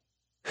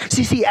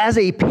 See, as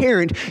a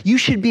parent, you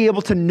should be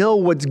able to know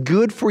what's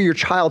good for your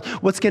child,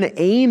 what's going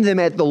to aim them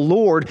at the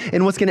Lord,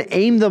 and what's going to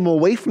aim them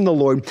away from the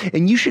Lord.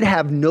 And you should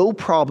have no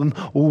problem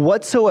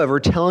whatsoever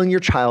telling your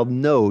child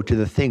no to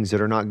the things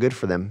that are not good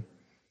for them.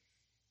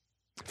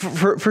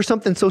 For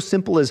something so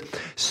simple as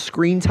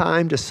screen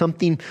time to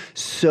something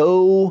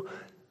so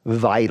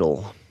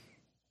vital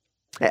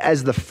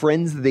as the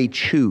friends they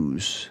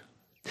choose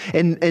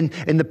and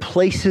the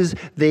places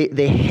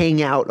they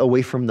hang out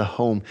away from the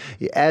home.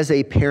 As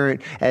a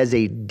parent, as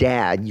a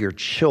dad, your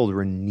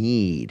children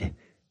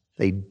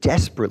they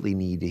desperately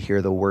need to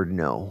hear the word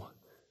no.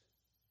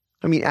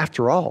 I mean,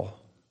 after all,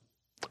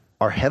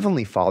 our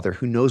Heavenly Father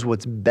who knows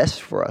what's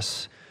best for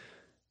us,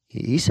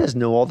 he says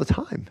no all the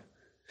time.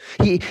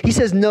 He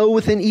says no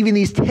within even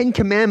these 10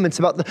 commandments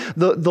about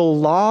the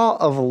law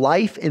of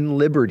life and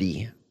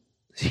liberty.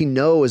 See,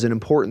 no is an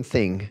important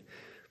thing.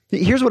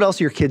 Here's what else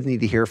your kids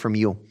need to hear from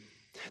you.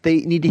 They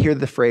need to hear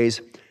the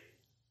phrase,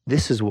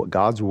 this is what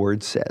God's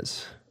word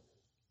says.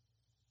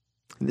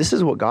 This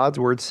is what God's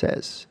word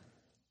says.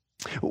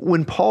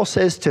 When Paul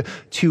says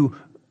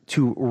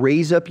to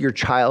raise up your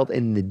child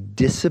in the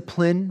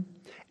discipline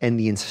and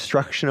the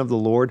instruction of the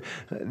Lord,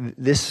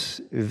 this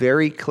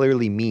very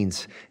clearly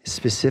means,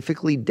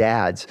 specifically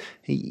dads,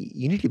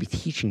 you need to be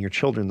teaching your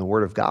children the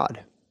word of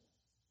God.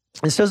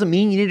 This doesn't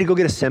mean you need to go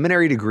get a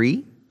seminary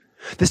degree.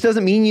 This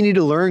doesn't mean you need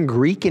to learn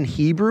Greek and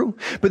Hebrew,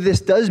 but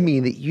this does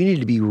mean that you need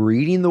to be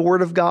reading the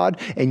word of God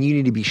and you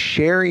need to be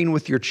sharing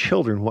with your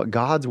children what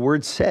God's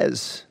word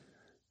says.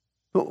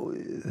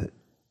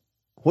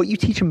 What you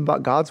teach them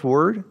about God's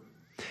word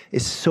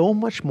is so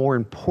much more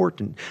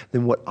important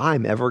than what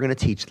I'm ever going to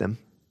teach them.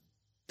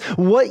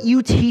 What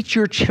you teach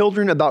your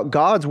children about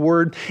God's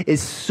word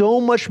is so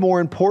much more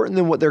important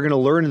than what they're going to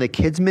learn in the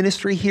kids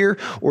ministry here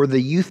or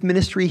the youth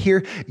ministry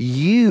here.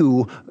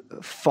 You,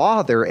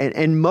 father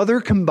and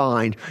mother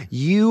combined,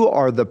 you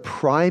are the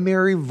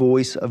primary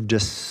voice of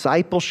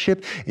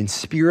discipleship and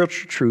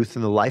spiritual truth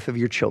in the life of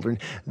your children.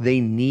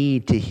 They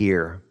need to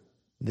hear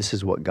This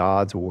is what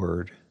God's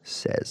word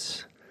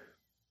says.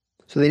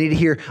 So they need to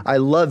hear, I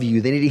love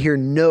you. They need to hear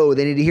no.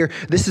 They need to hear,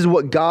 this is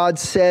what God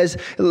says.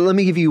 Let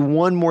me give you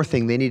one more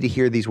thing. They need to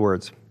hear these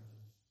words.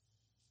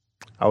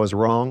 I was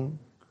wrong.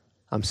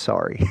 I'm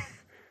sorry.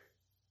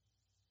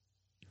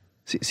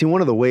 See,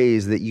 one of the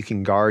ways that you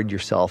can guard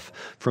yourself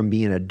from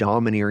being a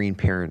domineering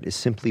parent is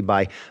simply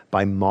by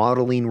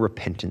modeling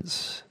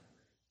repentance.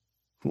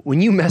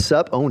 When you mess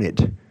up, own it.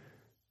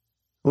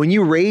 When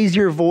you raise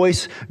your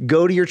voice,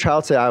 go to your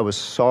child, say,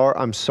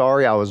 I'm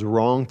sorry, I was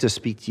wrong to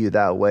speak to you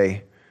that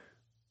way.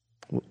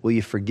 Will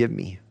you forgive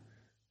me?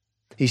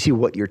 You see,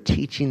 what you're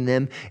teaching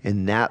them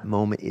in that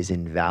moment is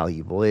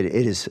invaluable. It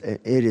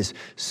is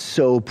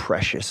so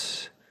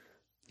precious.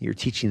 You're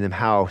teaching them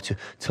how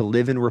to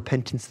live in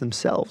repentance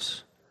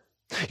themselves.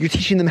 You're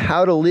teaching them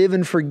how to live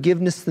in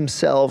forgiveness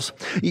themselves.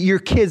 Your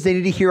kids, they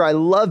need to hear, I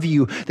love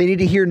you. They need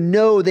to hear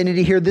no. They need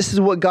to hear, this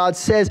is what God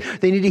says.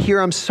 They need to hear,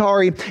 I'm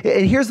sorry.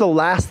 And here's the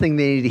last thing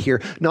they need to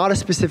hear, not a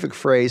specific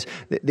phrase.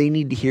 They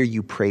need to hear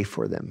you pray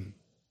for them.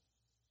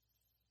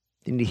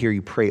 They need to hear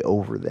you pray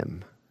over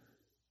them.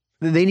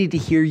 They need to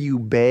hear you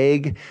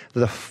beg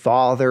the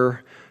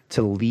Father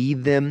to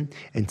lead them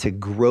and to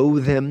grow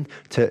them,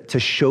 to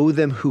show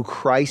them who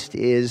Christ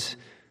is.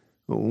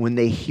 When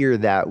they hear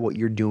that, what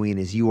you're doing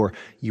is you are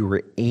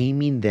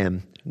aiming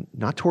them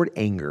not toward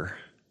anger,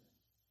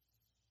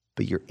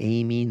 but you're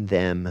aiming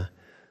them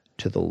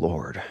to the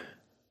Lord.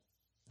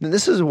 And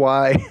this is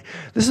why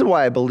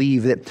I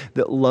believe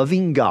that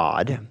loving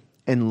God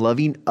and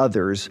loving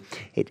others,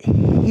 it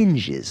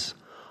hinges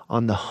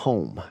on the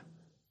home.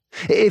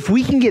 If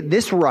we can get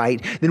this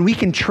right, then we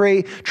can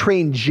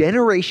train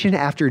generation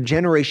after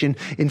generation,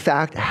 in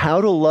fact, how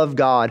to love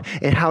God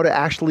and how to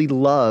actually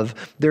love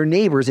their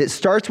neighbors. It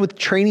starts with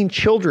training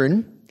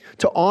children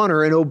to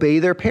honor and obey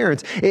their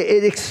parents.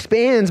 It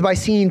expands by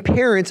seeing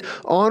parents,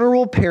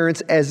 honorable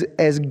parents,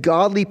 as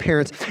godly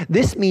parents.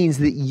 This means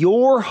that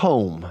your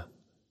home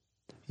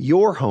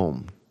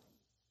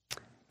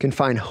can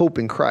find hope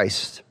in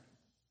Christ.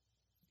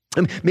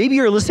 Maybe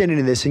you're listening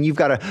to this and you've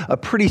got a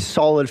pretty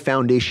solid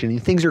foundation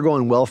and things are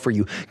going well for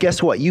you.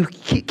 Guess what? You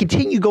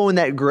continue going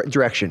that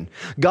direction.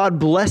 God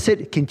bless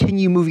it.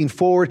 Continue moving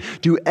forward.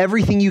 Do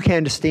everything you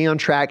can to stay on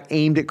track,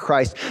 aimed at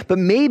Christ. But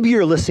maybe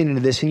you're listening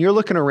to this and you're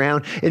looking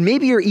around and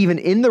maybe you're even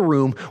in the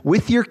room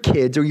with your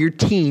kids or your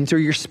teens or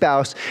your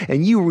spouse,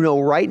 and you know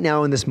right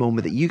now in this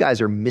moment that you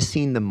guys are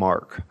missing the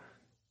mark.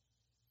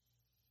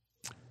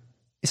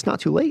 It's not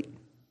too late.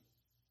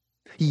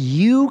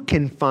 You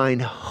can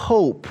find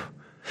hope.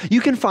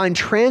 You can find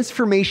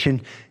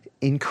transformation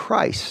in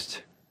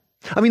Christ.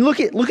 I mean, look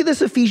at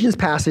this Ephesians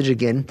passage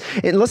again,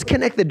 and let's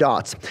connect the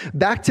dots.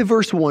 Back to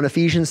verse 1,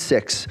 Ephesians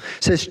 6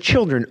 says,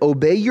 children,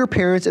 obey your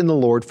parents in the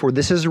Lord, for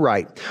this is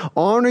right.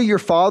 Honor your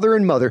father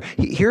and mother.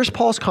 Here's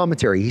Paul's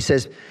commentary. He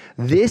says,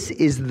 this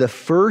is the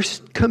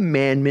first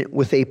commandment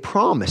with a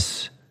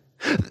promise.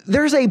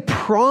 There's a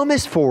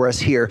promise for us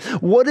here.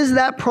 What is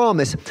that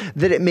promise?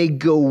 That it may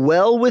go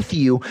well with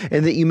you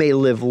and that you may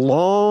live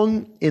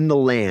long in the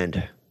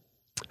land.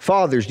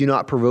 Fathers, do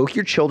not provoke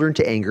your children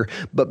to anger,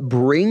 but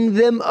bring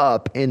them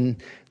up in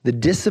the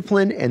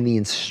discipline and the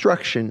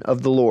instruction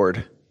of the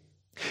Lord.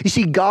 You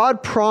see,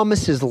 God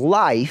promises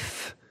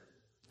life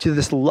to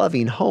this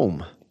loving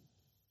home.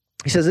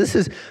 He says this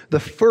is the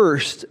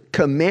first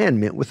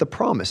commandment with a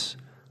promise.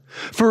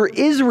 For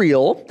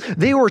Israel,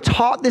 they were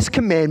taught this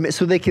commandment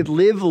so they could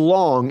live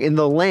long in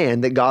the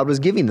land that God was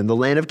giving them, the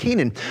land of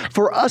Canaan.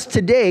 For us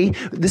today,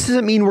 this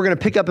doesn't mean we're going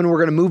to pick up and we're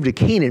going to move to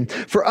Canaan.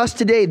 For us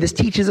today, this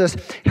teaches us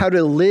how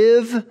to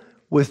live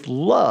with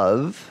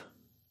love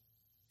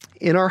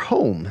in our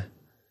home.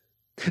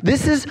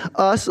 This is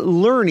us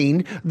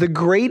learning the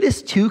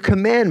greatest two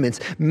commandments.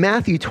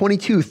 Matthew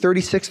 22,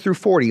 36 through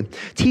 40.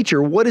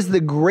 Teacher, what is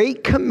the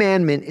great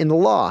commandment in the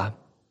law?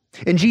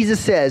 And Jesus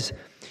says,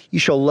 you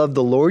shall love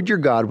the Lord your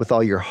God with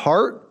all your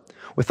heart,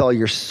 with all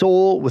your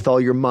soul, with all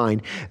your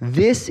mind.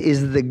 This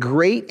is the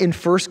great and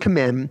first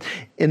commandment,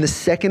 and the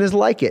second is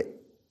like it.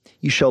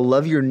 You shall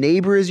love your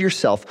neighbor as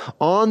yourself.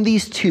 On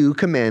these two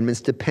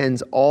commandments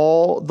depends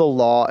all the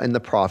law and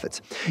the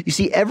prophets. You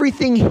see,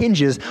 everything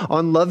hinges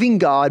on loving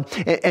God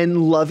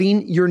and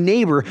loving your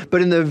neighbor.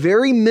 But in the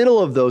very middle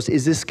of those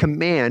is this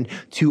command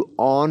to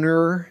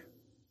honor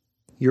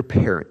your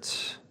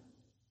parents.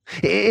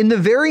 In the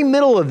very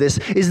middle of this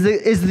is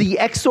the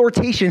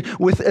exhortation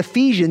with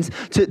Ephesians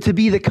to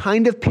be the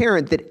kind of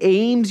parent that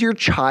aims your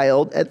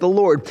child at the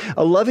Lord.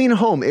 A loving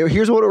home,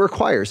 here's what it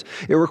requires.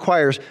 It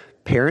requires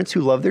parents who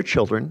love their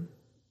children,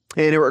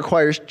 and it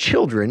requires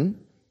children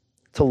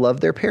to love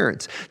their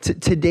parents.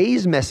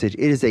 Today's message, it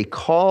is a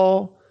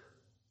call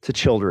to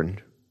children.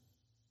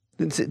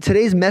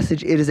 Today's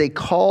message, it is a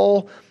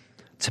call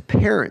to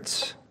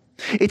parents.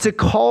 It's a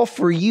call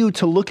for you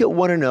to look at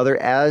one another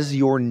as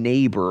your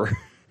neighbor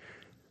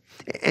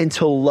and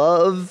to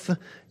love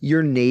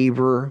your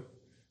neighbor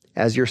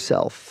as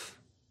yourself.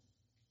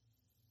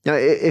 Now,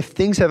 if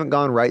things haven't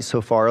gone right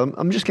so far,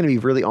 I'm just going to be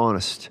really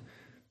honest.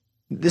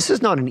 This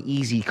is not an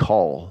easy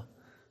call.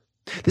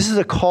 This is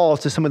a call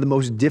to some of the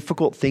most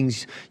difficult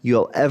things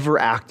you'll ever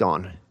act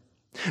on.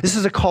 This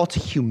is a call to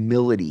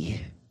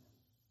humility.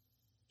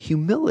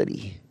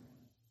 Humility.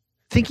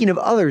 Thinking of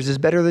others is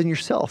better than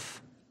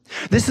yourself.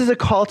 This is a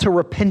call to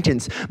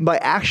repentance by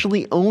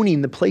actually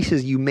owning the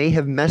places you may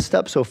have messed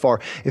up so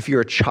far. If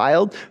you're a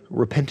child,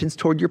 repentance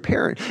toward your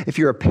parent. If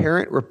you're a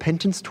parent,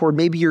 repentance toward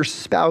maybe your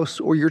spouse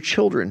or your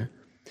children.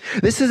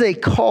 This is a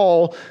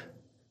call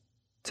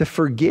to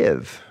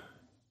forgive.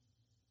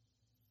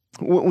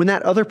 When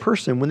that other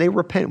person, when they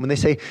repent, when they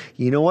say,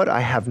 you know what, I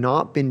have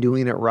not been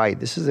doing it right,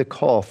 this is a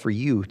call for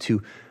you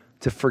to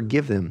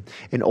forgive them.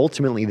 And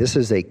ultimately, this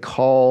is a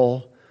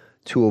call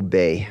to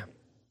obey.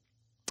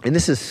 And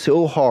this is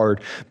so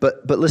hard,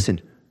 but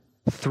listen,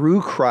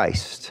 through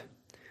Christ,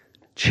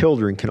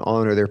 children can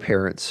honor their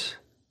parents.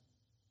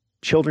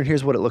 Children,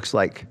 here's what it looks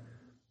like.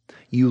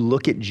 You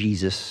look at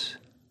Jesus.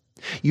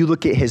 You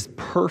look at his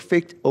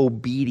perfect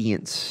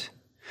obedience.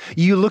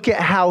 You look at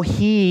how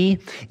he,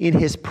 in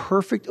his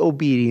perfect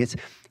obedience,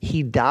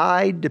 he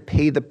died to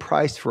pay the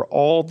price for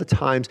all the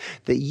times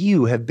that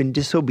you have been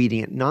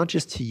disobedient, not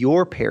just to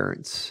your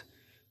parents,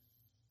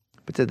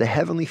 but to the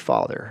Heavenly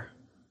Father.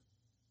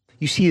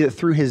 You see that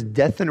through his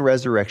death and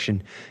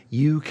resurrection,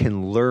 you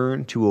can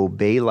learn to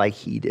obey like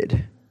he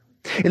did.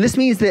 And this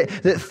means that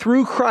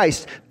through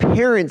Christ,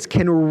 parents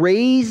can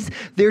raise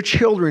their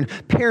children.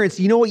 Parents,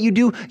 you know what you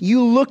do?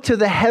 You look to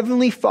the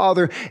Heavenly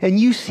Father and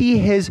you see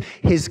his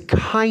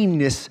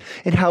kindness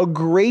and how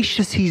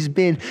gracious he's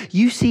been.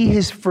 You see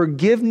his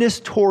forgiveness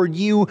toward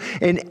you.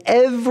 And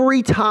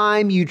every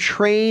time you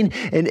train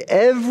and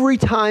every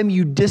time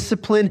you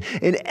discipline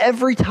and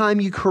every time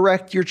you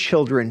correct your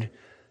children,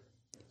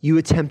 you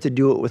attempt to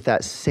do it with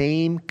that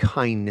same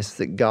kindness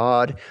that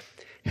God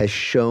has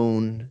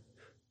shown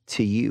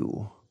to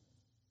you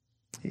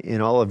in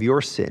all of your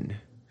sin.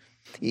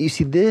 You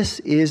see, this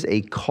is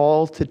a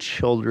call to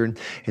children,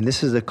 and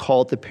this is a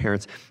call to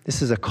parents.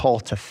 This is a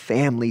call to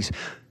families.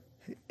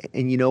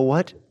 And you know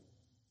what?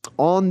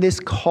 On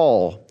this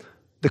call,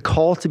 the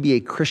call to be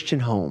a Christian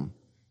home,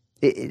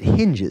 it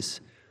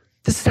hinges.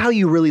 This is how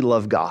you really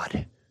love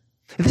God.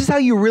 This is how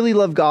you really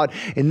love God,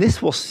 and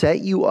this will set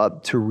you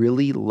up to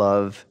really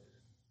love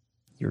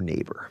your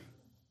neighbor.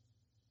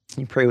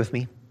 Can you pray with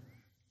me?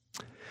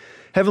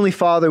 Heavenly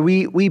Father,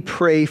 we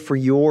pray for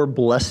your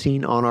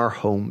blessing on our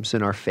homes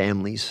and our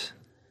families.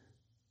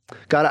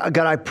 God,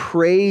 I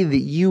pray that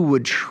you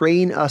would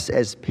train us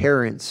as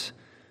parents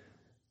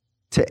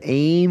to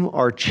aim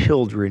our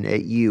children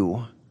at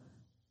you.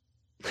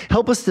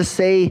 Help us to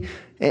say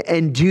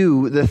and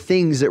do the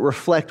things that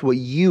reflect what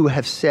you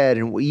have said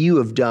and what you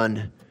have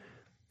done.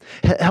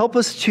 Help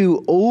us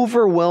to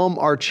overwhelm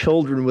our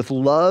children with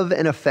love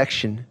and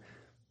affection.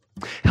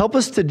 Help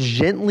us to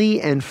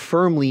gently and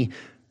firmly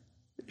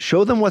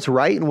show them what's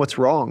right and what's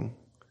wrong.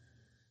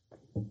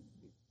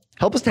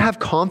 Help us to have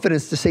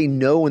confidence to say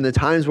no in the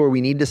times where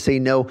we need to say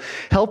no.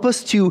 Help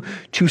us to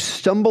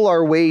stumble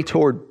our way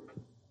toward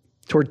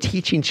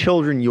teaching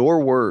children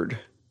your word.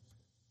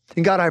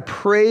 And God, I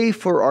pray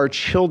for our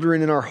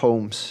children in our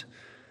homes.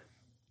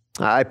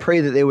 I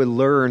pray that they would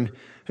learn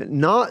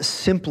not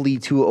simply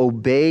to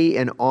obey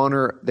and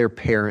honor their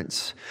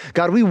parents.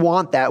 God, we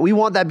want that. We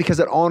want that because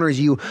it honors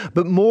you.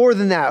 But more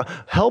than that,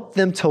 help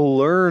them to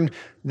learn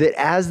that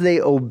as they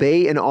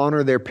obey and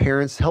honor their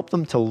parents, help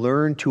them to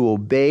learn to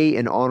obey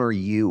and honor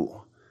you.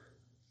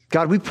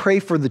 God, we pray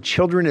for the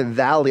children at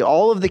Valley,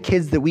 all of the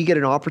kids that we get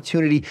an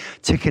opportunity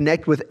to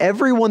connect with,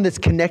 everyone that's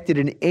connected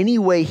in any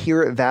way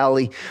here at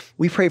Valley.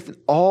 We pray for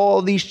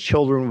all these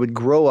children would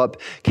grow up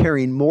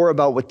caring more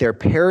about what their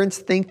parents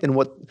think than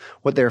what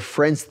their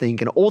friends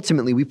think. And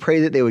ultimately, we pray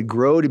that they would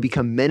grow to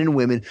become men and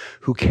women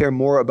who care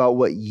more about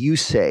what you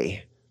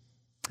say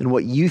and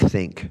what you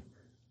think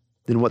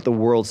than what the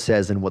world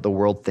says and what the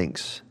world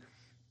thinks.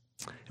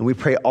 And we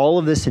pray all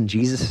of this in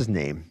Jesus'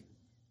 name.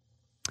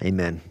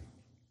 Amen.